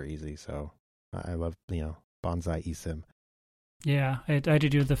super easy. So I love Bonsai eSIM. Yeah, I had to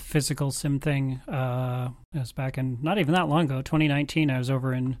do the physical sim thing. It was back in not even that long ago, 2019. I was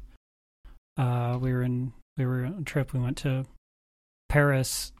over in. We were on a trip. We went to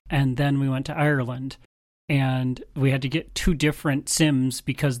Paris, and then we went to Ireland, and we had to get 2 different sims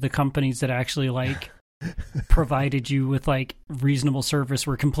because the companies that actually provided you with reasonable service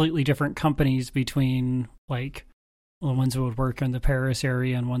were completely different companies between the ones that would work in the Paris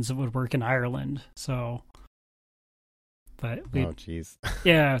area and ones that would work in Ireland. So. But oh, jeez.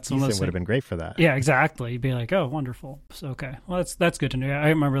 Yeah, it's almost would have been great for that. Yeah, exactly. You'd be like, oh, wonderful. So, okay. Well, that's good to know. I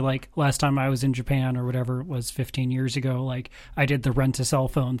remember last time I was in Japan or whatever it was 15 years ago, I did the rent a cell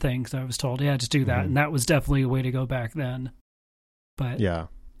phone thing because I was told, yeah, just do that. Mm-hmm. And that was definitely a way to go back then. But yeah,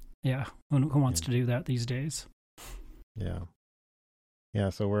 who wants to do that these days? Yeah. Yeah,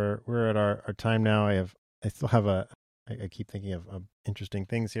 so we're at our time now. I still have I keep thinking of interesting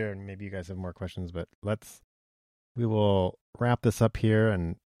things here, and maybe you guys have more questions, but we will wrap this up here,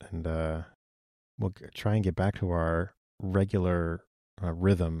 and we'll try and get back to our regular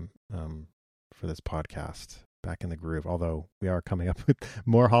rhythm for this podcast, back in the groove. Although we are coming up with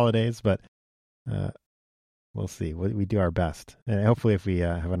more holidays, but we'll see. We do our best, and hopefully, if we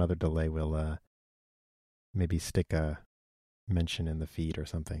have another delay, we'll maybe stick a mention in the feed or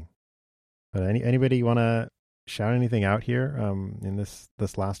something. But anybody want to shout anything out here in this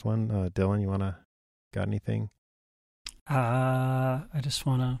last one? Dylan, got anything? I just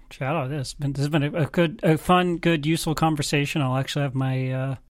want to shout out this. This has been a fun, good, useful conversation. I'll actually have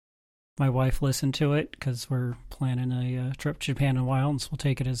my my wife listen to it because we're planning a trip to Japan in a while, and so we'll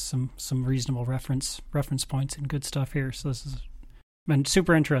take it as some reasonable reference points and good stuff here. So this has been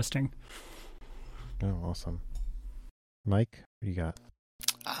super interesting. Oh, awesome. Mike, what do you got?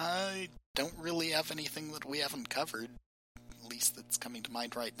 I don't really have anything that we haven't covered, at least that's coming to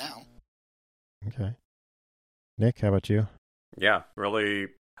mind right now. Okay. Nick, how about you? Yeah, really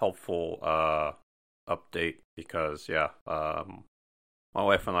helpful update because, my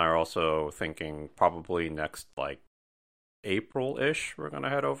wife and I are also thinking probably next, April-ish we're going to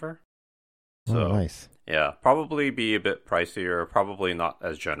head over. So, nice. Yeah, probably be a bit pricier, probably not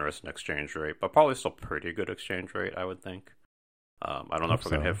as generous an exchange rate, but probably still pretty good exchange rate, I would think. I don't know if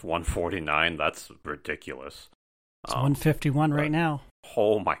we're going to hit 149. That's ridiculous. It's 151 right now.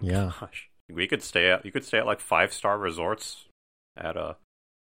 Oh my gosh. You could stay at 5-star resorts at a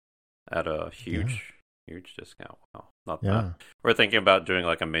huge discount. Wow, not bad. We're thinking about doing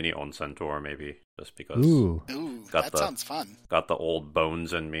a mini onsen tour maybe, just because. Ooh, that sounds fun. Got the old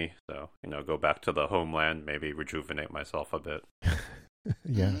bones in me, so go back to the homeland, maybe rejuvenate myself a bit.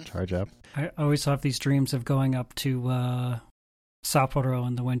 Charge up. I always have these dreams of going up to Sapporo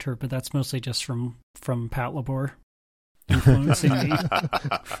in the winter, but that's mostly just from Pat Labor influencing me.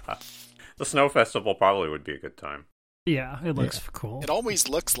 The snow festival probably would be a good time. Yeah, it looks cool. It always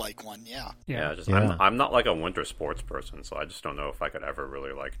looks like one, I'm not a winter sports person, so I just don't know if I could ever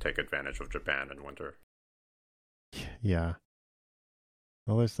really take advantage of Japan in winter. Yeah.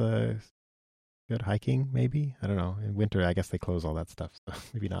 Well, there's good hiking, maybe? I don't know. In winter, I guess they close all that stuff, so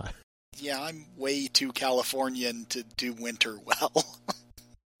maybe not. Yeah, I'm way too Californian to do winter well.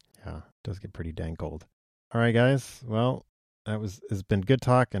 Yeah, it does get pretty dang cold. All right, guys. Well, it's been good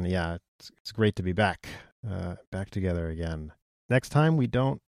talk, and it's great to be back together again. Next time, we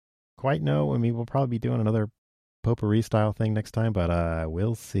don't quite know. I mean, we'll probably be doing another potpourri style thing next time, but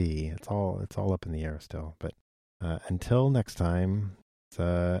we'll see. It's all up in the air still. But until next time, it's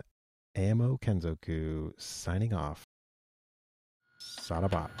AMO Kenzoku signing off.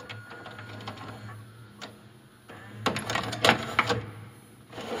 Sarabat.